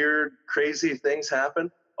 weird, crazy things happen,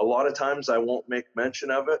 a lot of times I won't make mention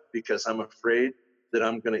of it because I'm afraid that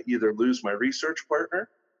I'm going to either lose my research partner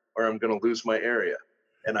or I'm going to lose my area.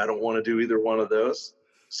 And I don't want to do either one of those.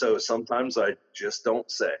 So sometimes I just don't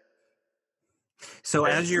say. So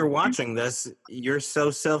as you're watching this, you're so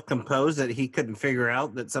self-composed that he couldn't figure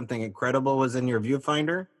out that something incredible was in your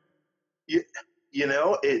viewfinder? You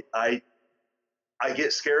know, I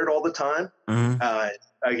get scared all the time. Mm-hmm.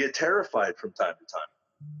 I get terrified from time to time.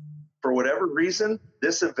 For whatever reason,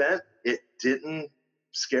 this event, it didn't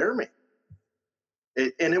scare me.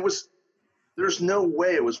 There's no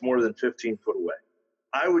way it was more than 15 foot away.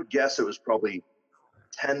 I would guess it was probably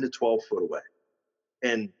 10 to 12 foot away.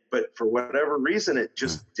 But for whatever reason, it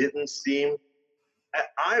just didn't seem.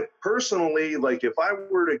 I personally, like, if I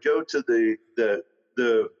were to go to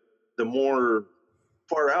the more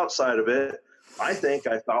far outside of it, I think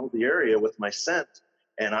I followed the area with my scent.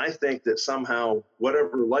 And I think that somehow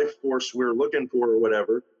whatever life force we're looking for or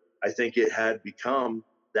whatever, I think it had become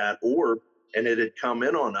that orb, and it had come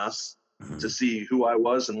in on us to see who I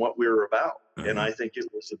was and what we were about. And I think it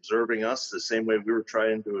was observing us the same way we were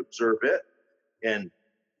trying to observe it. And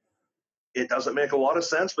it doesn't make a lot of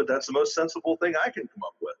sense, but that's the most sensible thing I can come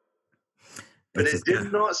up with. But it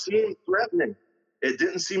did not seem threatening. It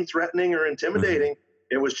didn't seem threatening or intimidating.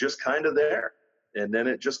 It was just kind of there. And then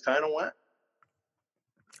it just kind of went.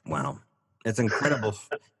 Wow. It's incredible.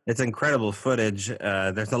 It's incredible footage.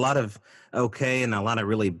 There's a lot of okay and a lot of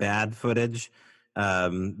really bad footage.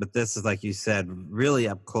 But this is, like you said, really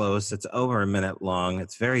up close. It's over 1 minute long.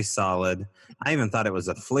 It's very solid. I even thought it was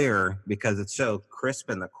a FLIR because it's so crisp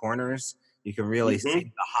in the corners. You can really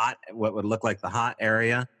see what would look like the hot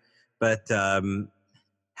area. But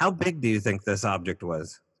how big do you think this object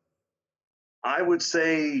was? I would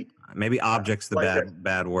say maybe object's the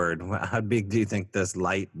bad word. How big do you think this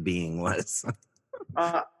light being was?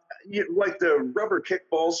 Like the rubber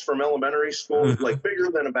kickballs from elementary school, like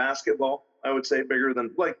bigger than a basketball. I would say bigger than,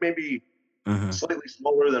 like, maybe slightly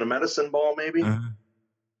smaller than a medicine ball, maybe.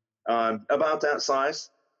 About that size.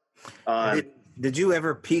 Did you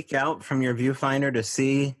ever peek out from your viewfinder to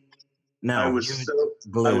see? No, I was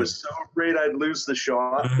so afraid I'd lose the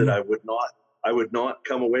shot that I would not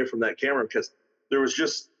come away from that camera, because there was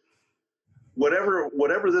just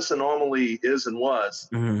whatever this anomaly is and was.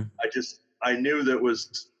 I knew that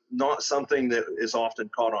was not something that is often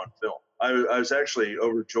caught on film. I was actually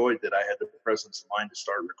overjoyed that I had the presence of mind to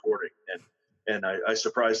start recording, and I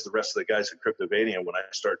surprised the rest of the guys at Cryptovania when I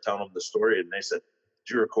started telling them the story, and they said,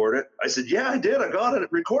 "Did you record it?" I said, "Yeah, I did. I got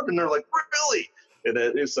it recorded." And they're like, "Really?"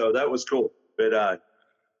 And so that was cool. But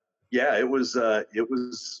yeah, it was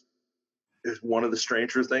one of the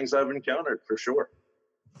stranger things I've encountered, for sure.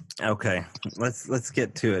 Okay, let's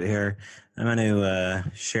get to it here. I'm going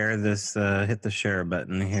to share this, hit the share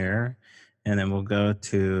button here, and then we'll go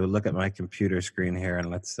to look at my computer screen here, and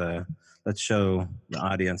let's show the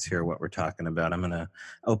audience here what we're talking about. I'm going to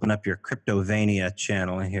open up your Cryptovania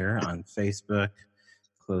channel here on Facebook,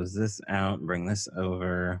 close this out, bring this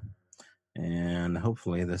over, and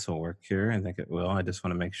hopefully this will work here. I think it will. I just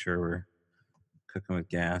want to make sure we're cooking with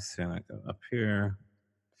gas. And I go up here.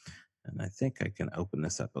 And I think I can open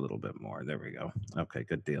this up a little bit more. There we go. Okay,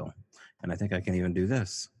 good deal. And I think I can even do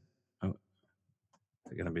this. Oh,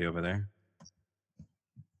 is it going to be over there?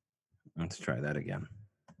 Let's try that again.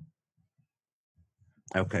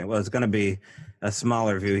 Okay, well, it's going to be a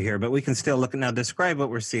smaller view here, but we can still look. Now, describe what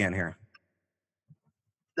we're seeing here.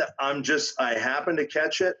 I happen to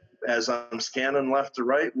catch it as I'm scanning left to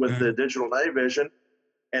right with the digital night vision,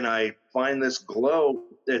 and I find this glow.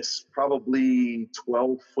 It's probably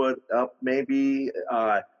 12 foot up, maybe,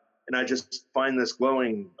 and I just find this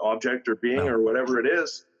glowing object or being or whatever it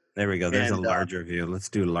is. There we go. There's a larger view. Let's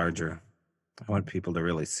do larger. I want people to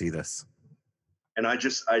really see this. And I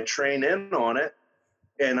train in on it,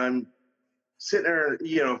 and I'm sitting there,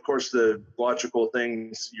 of course, the logical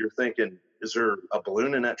things you're thinking, is there a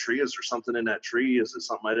balloon in that tree? Is there something in that tree? Is it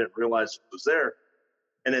something I didn't realize was there?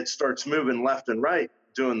 And it starts moving left and right,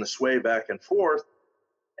 doing the sway back and forth.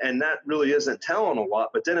 And that really isn't telling a lot.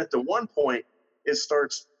 But then at the one point, it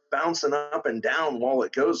starts bouncing up and down while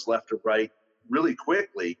it goes left or right really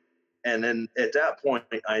quickly. And then at that point,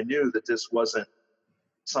 I knew that this wasn't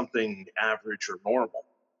something average or normal.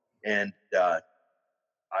 And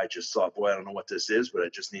I just thought, boy, I don't know what this is, but I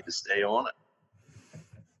just need to stay on it.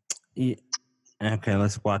 Yeah. Okay,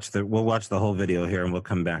 we'll watch the whole video here and we'll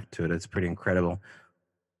come back to it. It's pretty incredible.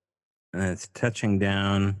 And it's touching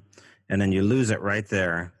down, and then you lose it right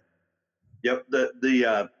there. Yep.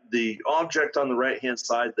 The object on the right-hand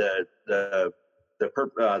side, the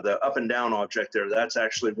up and down object there, that's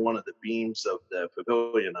actually one of the beams of the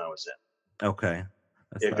pavilion I was in. Okay.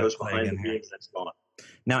 It goes behind the beams and it's gone.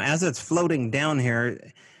 Now, as it's floating down here,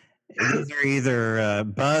 these are either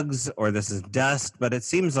bugs or this is dust, but it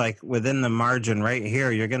seems like within the margin right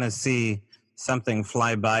here, you're going to see something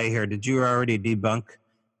fly by here. Did you already debunk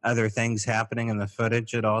other things happening in the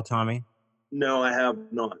footage at all, Tommy? No, I have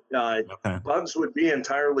not. Okay. Bugs would be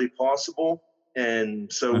entirely possible,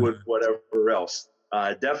 and so would whatever else.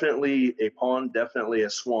 Definitely a pond, definitely a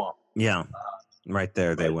swamp. Yeah, right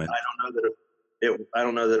there they went. I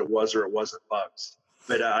don't know that it was or it wasn't bugs,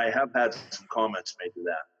 but I have had some comments made to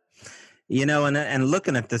that. And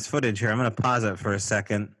looking at this footage here, I'm going to pause it for a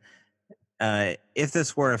second. If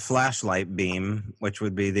this were a flashlight beam, which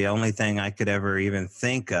would be the only thing I could ever even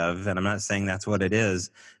think of, and I'm not saying that's what it is,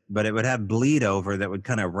 but it would have bleed over that would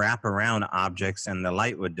kind of wrap around objects and the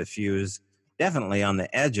light would diffuse definitely on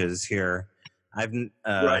the edges here. I've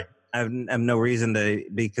no reason to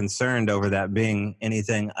be concerned over that being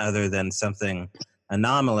anything other than something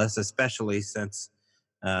anomalous, especially since,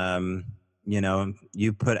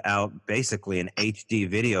 you put out basically an HD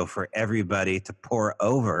video for everybody to pour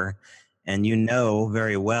over. And you know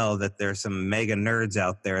very well that there's some mega nerds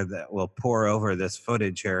out there that will pour over this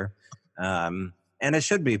footage here. And it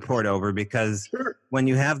should be poured over because when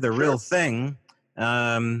you have the real thing,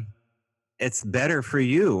 it's better for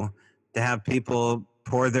you to have people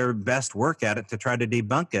pour their best work at it to try to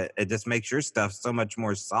debunk it. It just makes your stuff so much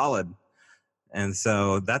more solid. And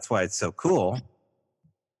so that's why it's so cool.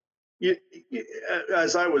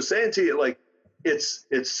 As I was saying to you, it's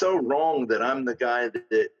so wrong that I'm the guy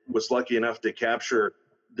that was lucky enough to capture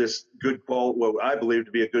this good quality, what I believe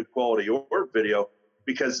to be a good quality orb video,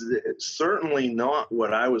 because it's certainly not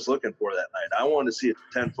what I was looking for that night. I wanted to see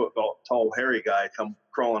a 10-foot tall hairy guy come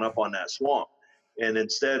crawling up on that swamp. And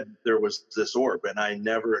instead there was this orb, and I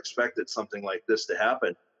never expected something like this to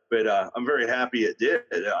happen. But I'm very happy it did.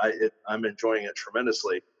 I'm enjoying it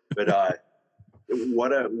tremendously. But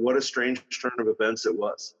what a strange turn of events it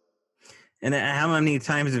was. And how many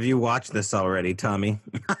times have you watched this already, Tommy?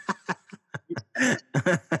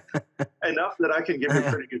 Enough that I can give you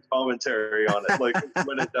pretty good commentary on it, like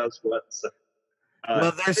when it does what. So,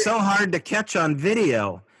 well, they're so hard to catch on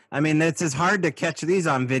video. I mean, it's as hard to catch these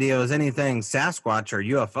on video as anything Sasquatch or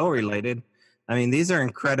UFO related. I mean, these are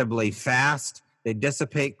incredibly fast. They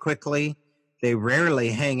dissipate quickly. They rarely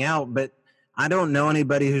hang out, but I don't know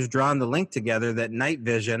anybody who's drawn the link together that night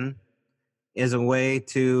vision is a way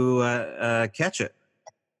to catch it.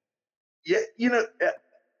 Yeah,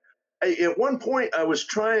 at one point I was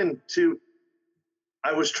trying to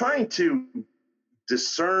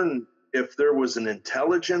discern if there was an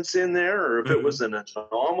intelligence in there or if it was an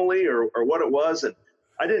anomaly or what it was, and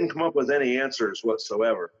I didn't come up with any answers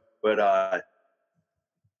whatsoever. But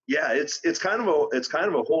it's kind of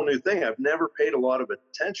a whole new thing. I've never paid a lot of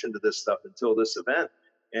attention to this stuff until this event,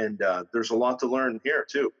 and there's a lot to learn here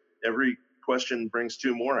too. Every question brings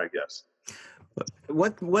two more, I guess.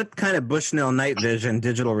 What kind of Bushnell night vision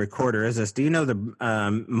digital recorder is this? Do you know the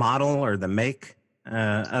model or the make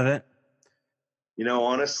of it?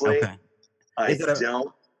 Honestly, okay. I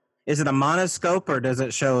don't. Is it a monoscope or does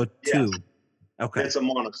it show two? Yes. Okay. It's a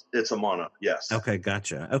mono. Yes. Okay.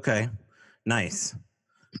 Gotcha. Okay. Nice.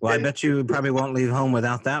 Well, I bet you probably won't leave home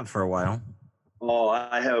without that for a while. Oh,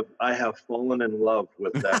 I have fallen in love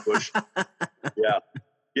with that bush. Yeah.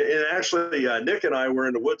 Yeah, and actually, Nick and I were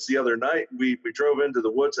in the woods the other night. We drove into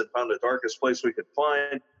the woods and found the darkest place we could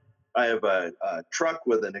find. I have a truck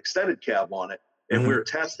with an extended cab on it, and we were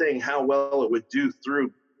testing how well it would do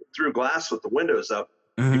through glass with the windows up,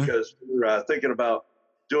 because we were thinking about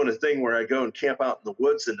doing a thing where I go and camp out in the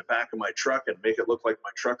woods in the back of my truck and make it look like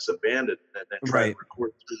my truck's abandoned, and then try to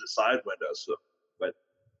record through the side windows.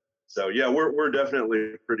 So yeah, we're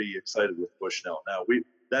definitely pretty excited with Bushnell. Now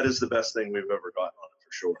that is the best thing we've ever gotten on it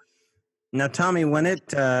for sure. Now, Tommy, when I'm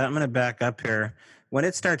going to back up here. When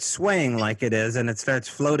it starts swaying like it is and it starts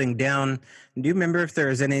floating down, do you remember if there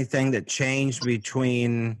was anything that changed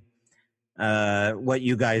between what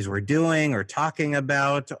you guys were doing or talking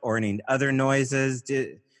about, or any other noises?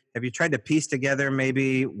 Have you tried to piece together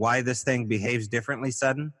maybe why this thing behaves differently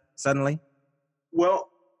suddenly? Well,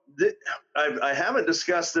 I haven't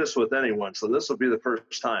discussed this with anyone, so this will be the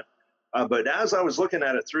first time. But as I was looking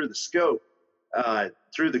at it through the scope,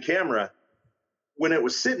 through the camera, when it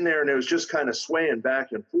was sitting there and it was just kind of swaying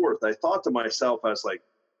back and forth, I thought to myself, I was like,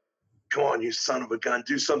 come on, you son of a gun,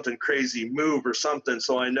 do something crazy, move or something,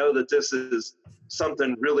 so I know that this is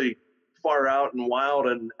something really far out and wild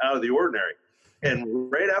and out of the ordinary.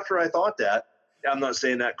 And right after I thought that, I'm not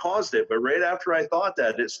saying that caused it, but right after I thought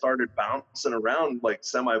that, it started bouncing around like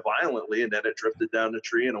semi-violently, and then it drifted down the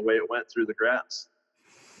tree and away it went through the grass.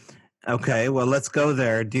 Okay, well, let's go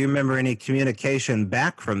there. Do you remember any communication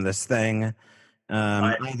back from this thing,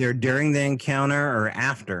 either during the encounter or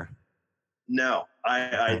after? No,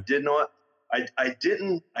 I did not. I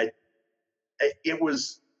didn't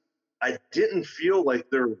feel like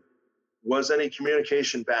there was any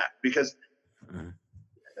communication back, because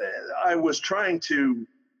I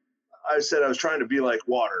said I was trying to be like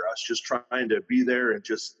water. I was just trying to be there and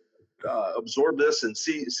just absorb this and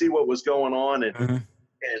see what was going on, and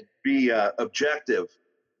be objective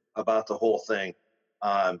about the whole thing,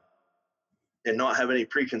 and not have any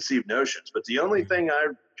preconceived notions. But the only thing I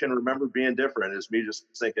can remember being different is me just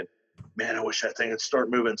thinking, man, I wish that thing would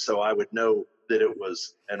start moving so I would know that it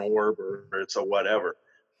was an orb or it's a whatever.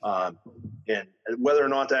 And whether or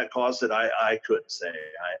not that caused it, I couldn't say.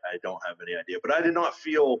 I don't have any idea. But I did not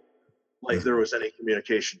feel like there was any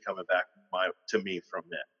communication coming back to me from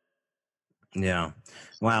it. Yeah.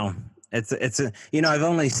 Wow. It's I've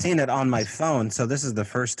only seen it on my phone, so this is the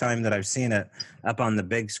first time that I've seen it up on the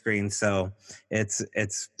big screen. So it's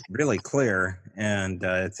really clear, and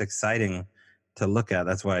it's exciting to look at.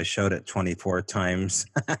 That's why I showed it 24 times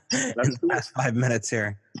in the last 5 minutes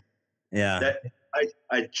here. Yeah.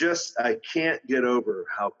 I can't get over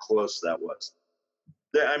how close that was.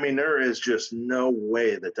 I mean, there is just no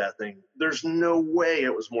way there's no way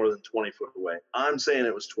it was more than 20 foot away. I'm saying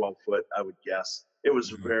it was 12 foot, I would guess. It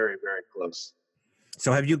was very, very close.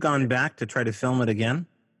 So have you gone back to try to film it again?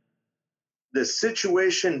 The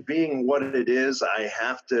situation being what it is, I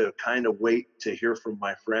have to kind of wait to hear from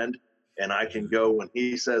my friend, and I can go when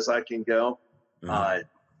he says I can go.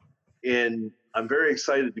 And I'm very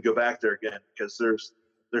excited to go back there again, because there's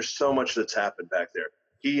so much that's happened back there.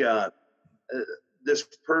 This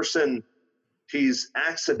person, he's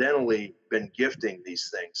accidentally been gifting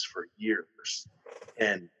these things for years,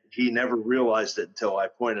 and he never realized it until I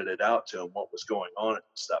pointed it out to him, what was going on and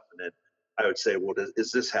stuff. And then I would say, well,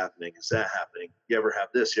 is this happening? Is that happening? You ever have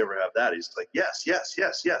this? You ever have that? He's like, yes, yes,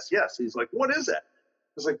 yes, yes, yes. He's like, what is that?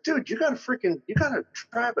 I was like, dude, you got a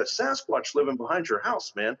tribe of Sasquatch living behind your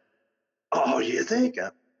house, man. Oh, you think?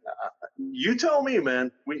 You tell me,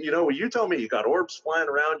 man. You tell me. You got orbs flying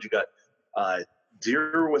around. You got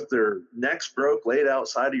deer with their necks broke laid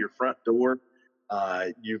outside of your front door.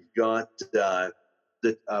 You've got the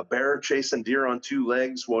bear chasing deer on two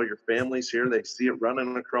legs while your family's here. They see it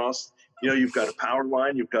running across. You've got a power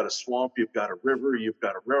line. You've got a swamp. You've got a river. You've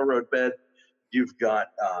got a railroad bed. You've got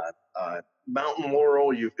mountain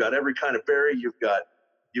laurel. You've got every kind of berry. You've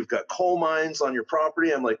got coal mines on your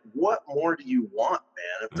property. I'm like, what more do you want,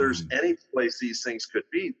 man? If there's any place these things could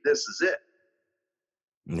be, this is it.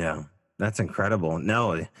 Yeah, that's incredible.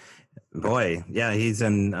 No, boy, yeah, he's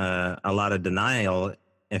in a lot of denial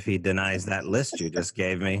if he denies that list you just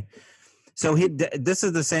gave me. So this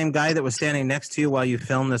is the same guy that was standing next to you while you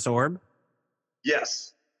filmed this orb?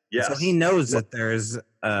 Yes. Yes. So he knows that there's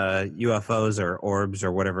UFOs or orbs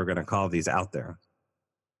or whatever we're going to call these out there.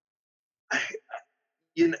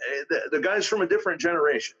 The guy's from a different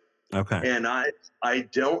generation. Okay. And I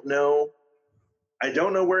don't know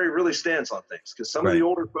where he really stands on things, because some of the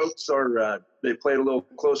older folks they played a little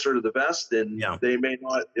closer to the vest, and they may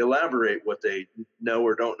not elaborate what they know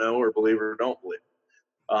or don't know or believe or don't believe.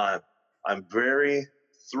 I'm very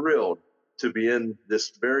thrilled to be in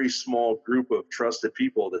this very small group of trusted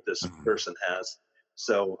people that this person has,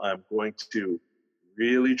 So I'm going to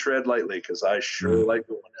really tread lightly because I sure like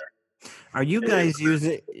going there. Are you guys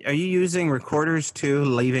using recorders too,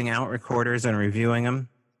 leaving out recorders and reviewing them?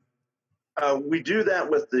 We do that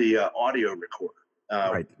with the audio recorder.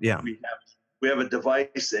 Right. Yeah. We have a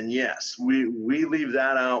device, and yes, we leave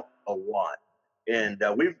that out a lot, and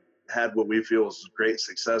we've had what we feel is great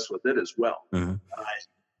success with it as well. Mm-hmm.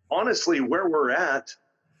 Honestly, where we're at,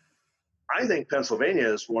 I think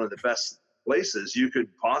Pennsylvania is one of the best places you could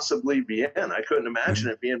possibly be in. I couldn't imagine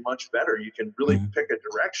it being much better. You can really pick a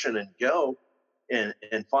direction and go and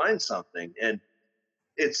find something. And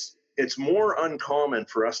it's more uncommon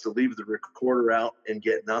for us to leave the recorder out and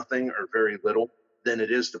get nothing or very little than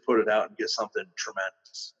it is to put it out and get something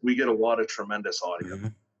tremendous. We get a lot of tremendous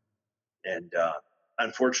audio. And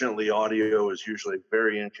unfortunately, audio is usually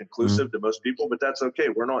very inconclusive to most people, but that's okay.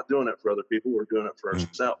 We're not doing it for other people. We're doing it for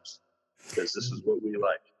ourselves because this is what we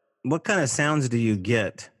like. What kind of sounds do you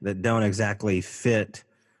get that don't exactly fit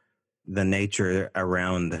the nature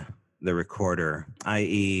around the recorder,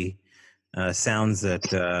 i.e., sounds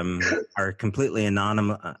that are completely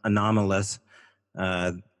anomalous,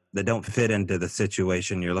 that don't fit into the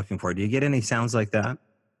situation you're looking for? Do you get any sounds like that?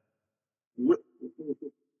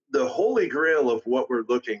 The holy grail of what we're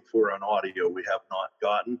looking for on audio we have not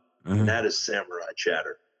gotten, and that is samurai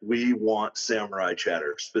chatter. We want samurai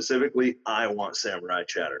chatter. Specifically, I want samurai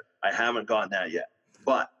chatter. I haven't gotten that yet,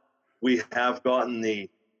 but we have gotten the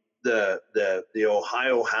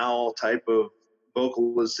Ohio howl type of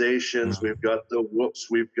vocalizations. We've got the whoops.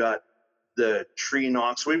 We've got the tree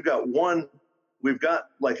knocks. We've got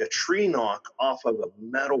like a tree knock off of a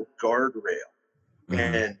metal guardrail,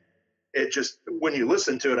 and it just, when you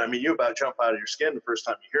listen to it, I mean, you about jump out of your skin the first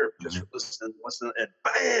time you hear it. Just listen, and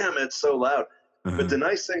bam, it's so loud. But the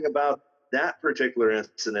nice thing about that particular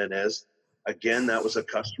incident is, again, that was a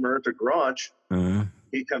customer at the garage.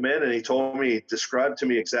 He come in and he described to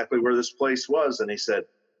me exactly where this place was. And he said,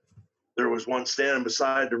 there was one standing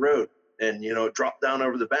beside the road and, it dropped down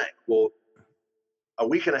over the bank. Well, a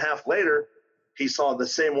week and a half later, he saw the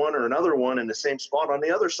same one or another one in the same spot on the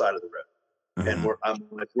other side of the road. And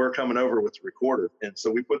we're coming over with the recorder. And so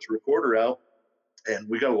we put the recorder out and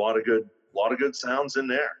we got a lot of good sounds in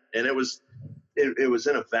there. And it was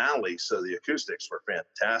in a valley, so the acoustics were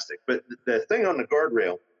fantastic. But the thing on the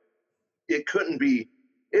guardrail, it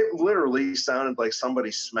literally sounded like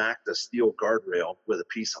somebody smacked a steel guardrail with a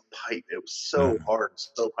piece of pipe. It was so hard,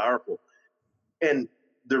 so powerful. And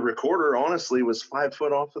the recorder, honestly, was 5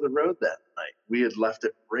 foot off of the road that night. We had left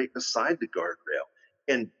it right beside the guardrail.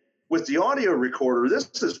 And with the audio recorder,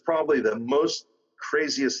 this is probably the most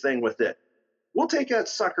craziest thing with it. We'll take that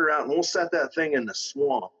sucker out and we'll set that thing in the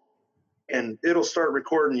swamp. And it'll start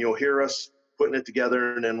recording. You'll hear us putting it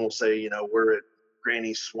together, and then we'll say, we're at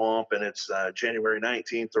Granny Swamp, and it's January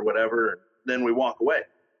 19th or whatever. And then we walk away.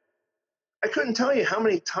 I couldn't tell you how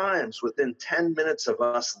many times within 10 minutes of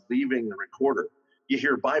us leaving the recorder, you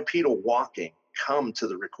hear bipedal walking come to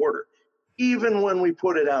the recorder. Even when we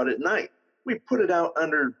put it out at night, we put it out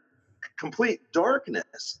under complete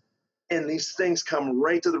darkness, and these things come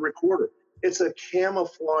right to the recorder. It's a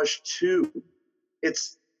camouflage tube.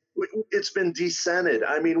 It's been descented.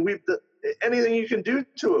 I mean, anything you can do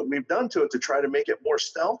to it, we've done to it to try to make it more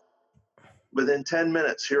stealth. Within 10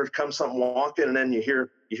 minutes, here comes something walking, and then you hear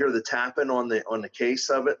the tapping on the case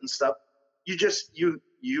of it and stuff.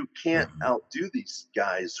 You can't outdo these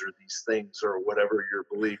guys or these things or whatever your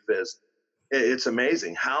belief is. It's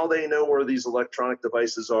amazing how they know where these electronic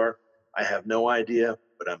devices are. I have no idea,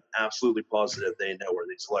 but I'm absolutely positive they know where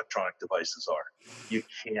these electronic devices are. You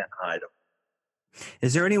can't hide them.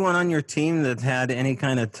 Is there anyone on your team that had any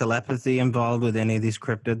kind of telepathy involved with any of these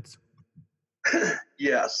cryptids?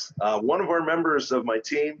 Yes. One of our members of my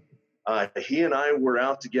team, he and I were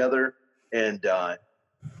out together, and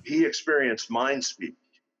he experienced mind speak.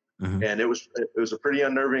 And it was a pretty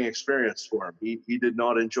unnerving experience for him. He did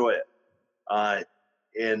not enjoy it.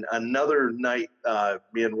 And another night,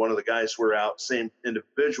 me and one of the guys were out, same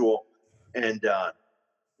individual, and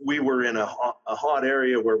we were in a hot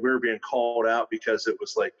area where we were being called out because it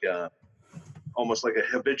was like almost like a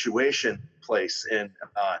habituation place. And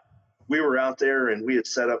we were out there, and we had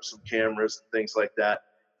set up some cameras and things like that.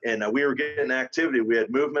 And we were getting activity. We had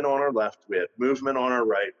movement on our left. We had movement on our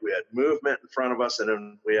right. We had movement in front of us, and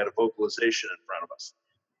then we had a vocalization in front of us.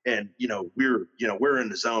 And we're in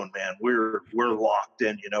the zone, man. We're locked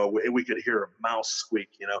in. We could hear a mouse squeak.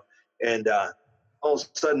 And all of a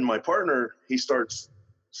sudden, my partner, he starts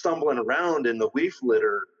stumbling around in the leaf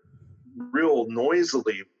litter, real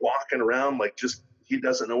noisily, walking around like just he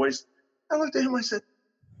doesn't always. I looked at him. I said,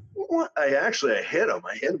 what? I hit him.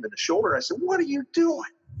 I hit him in the shoulder. I said, what are you doing?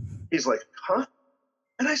 He's like, huh?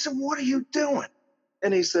 And I said, what are you doing?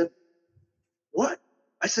 And he said, what?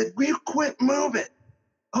 I said, will you quit moving?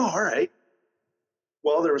 Oh, all right.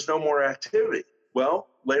 Well, there was no more activity. Well,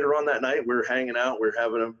 later on that night, we were hanging out. We were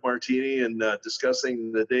having a martini and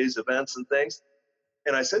discussing the day's events and things.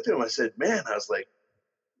 And I said to him, I said, man, I was like,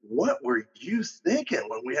 what were you thinking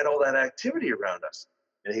when we had all that activity around us?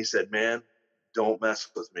 And he said, man, don't mess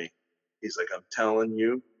with me. He's like, I'm telling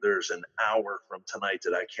you, there's an hour from tonight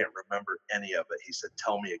that I can't remember any of it. He said,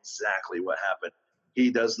 tell me exactly what happened. He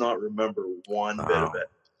does not remember one bit of it.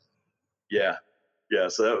 Yeah. Yeah.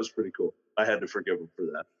 So that was pretty cool. I had to forgive him for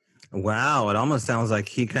that. Wow. It almost sounds like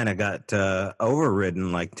he kind of got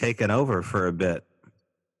overridden, like taken over for a bit.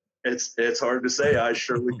 It's hard to say. I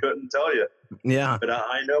surely couldn't tell you. Yeah. But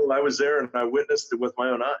I know I was there and I witnessed it with my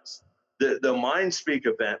own eyes. The Mind Speak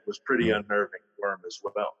event was pretty unnerving for him as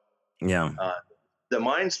well. Yeah. The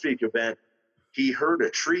Mind Speak event, he heard a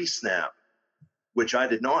tree snap, which I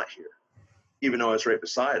did not hear, even though I was right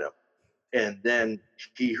beside him. And then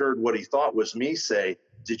he heard what he thought was me say,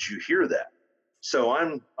 did you hear that?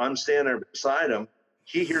 So I'm standing there beside him.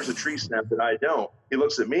 He hears a tree snap that I don't. He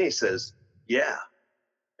looks at me, he says, yeah.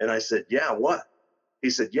 And I said, yeah, what? He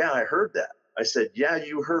said, yeah, I heard that. I said, yeah,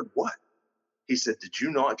 you heard what? He said, did you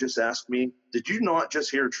not just ask me? Did you not just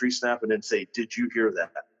hear a tree snap and then say, did you hear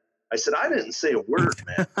that? I said, I didn't say a word,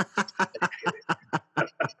 man.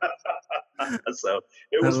 So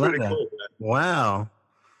it was pretty cool, man. Wow.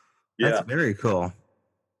 Yeah. That's very cool.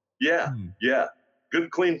 Yeah. Yeah. Good,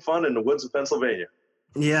 clean fun in the woods of Pennsylvania.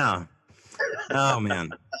 Yeah. Oh, man.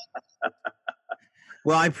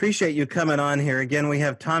 Well, I appreciate you coming on here. Again, we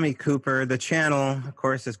have Tommy Cooper. The channel, of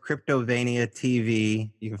course, is Cryptovania TV.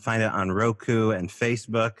 You can find it on Roku and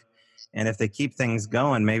Facebook. And if they keep things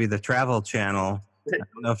going, maybe the travel channel. I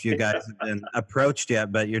don't know if you guys have been approached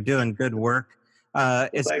yet, but you're doing good work.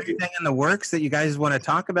 Is there anything in the works that you guys want to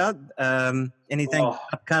talk about? Anything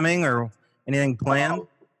upcoming or anything planned?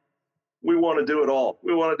 We want to do it all.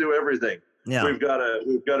 We want to do everything. Yeah. We've got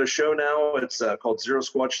a show now. It's called Zero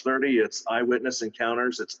Squatch 30. It's eyewitness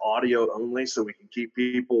encounters. It's audio only, so we can keep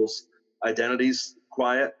people's identities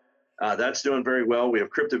quiet. That's doing very well. We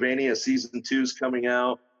have Cryptovania Season 2's coming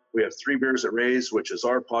out. We have Three Beers at Ray's, which is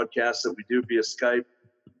our podcast that we do via Skype.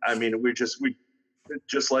 I mean, we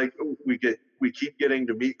keep getting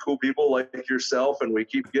to meet cool people like yourself, and we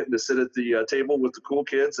keep getting to sit at the table with the cool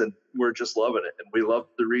kids, and we're just loving it. And we love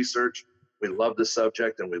the research. We love the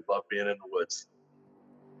subject, and we love being in the woods.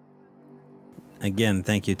 Again,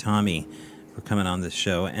 thank you, Tommy, for coming on this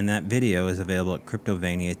show. And that video is available at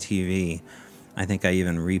Cryptovania TV. I think I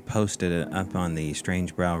even reposted it up on the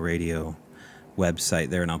Strange Brow Radio website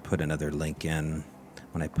there, and I'll put another link in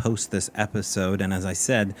when I post this episode. And as I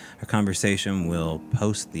said, our conversation will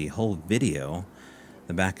post the whole video,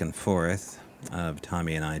 the back and forth of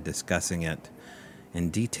Tommy and I discussing it in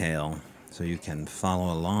detail, so you can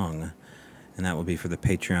follow along. And that will be for the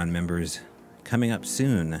Patreon members coming up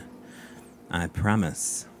soon, I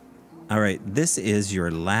promise. All right, this is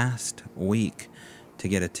your last week to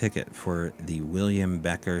get a ticket for the William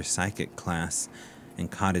Becker Psychic class in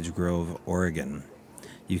Cottage Grove, Oregon.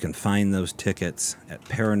 You can find those tickets at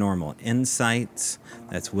Paranormal Insights.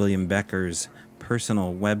 That's William Becker's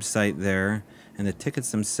personal website there. And the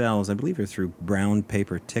tickets themselves, I believe, are through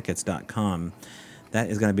brownpapertickets.com. That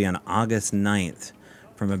is going to be on August 9th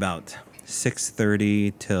from about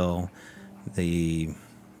 6:30 till the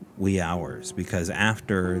wee hours, because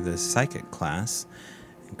after the psychic class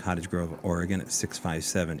in Cottage Grove, Oregon at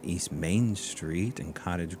 657 East Main Street in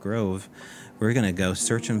Cottage Grove, we're going to go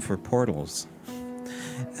searching for portals.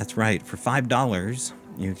 That's right. For $5,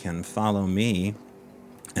 you can follow me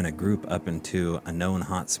and a group up into a known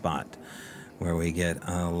hotspot where we get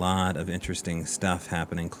a lot of interesting stuff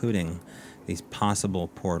happening, including these possible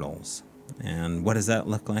portals. And what does that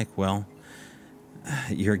look like? Well,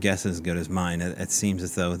 your guess is as good as mine. It seems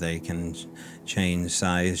as though they can change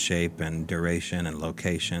size, shape, and duration and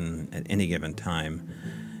location at any given time.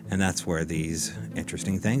 And that's where these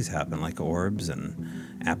interesting things happen, like orbs and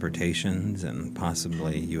apparitions and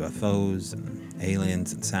possibly UFOs and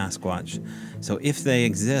aliens and Sasquatch. So if they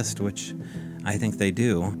exist, which I think they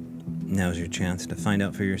do, now's your chance to find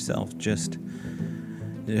out for yourself just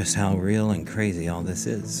how real and crazy all this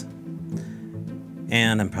is.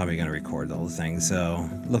 And I'm probably going to record the whole thing, so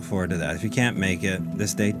look forward to that. If you can't make it,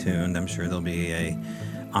 just stay tuned. I'm sure there'll be a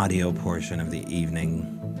audio portion of the evening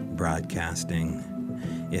broadcasting,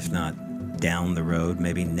 if not down the road,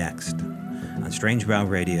 maybe next on Strange Brow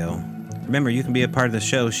Radio. Remember, you can be a part of the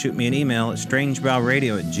show. Shoot me an email at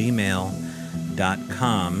strangebrowradio@gmail.com.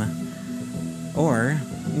 Or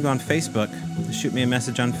you can go on Facebook. Shoot me a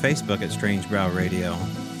message on Facebook at Strange Brow Radio.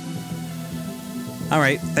 All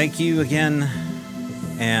right, thank you again.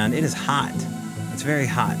 And it is hot. It's very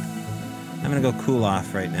hot. I'm going to go cool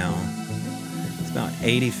off right now. It's about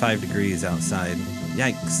 85 degrees outside.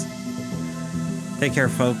 Yikes. Take care,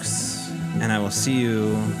 folks, and I will see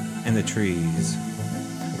you in the trees.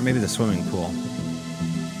 Or maybe the swimming pool.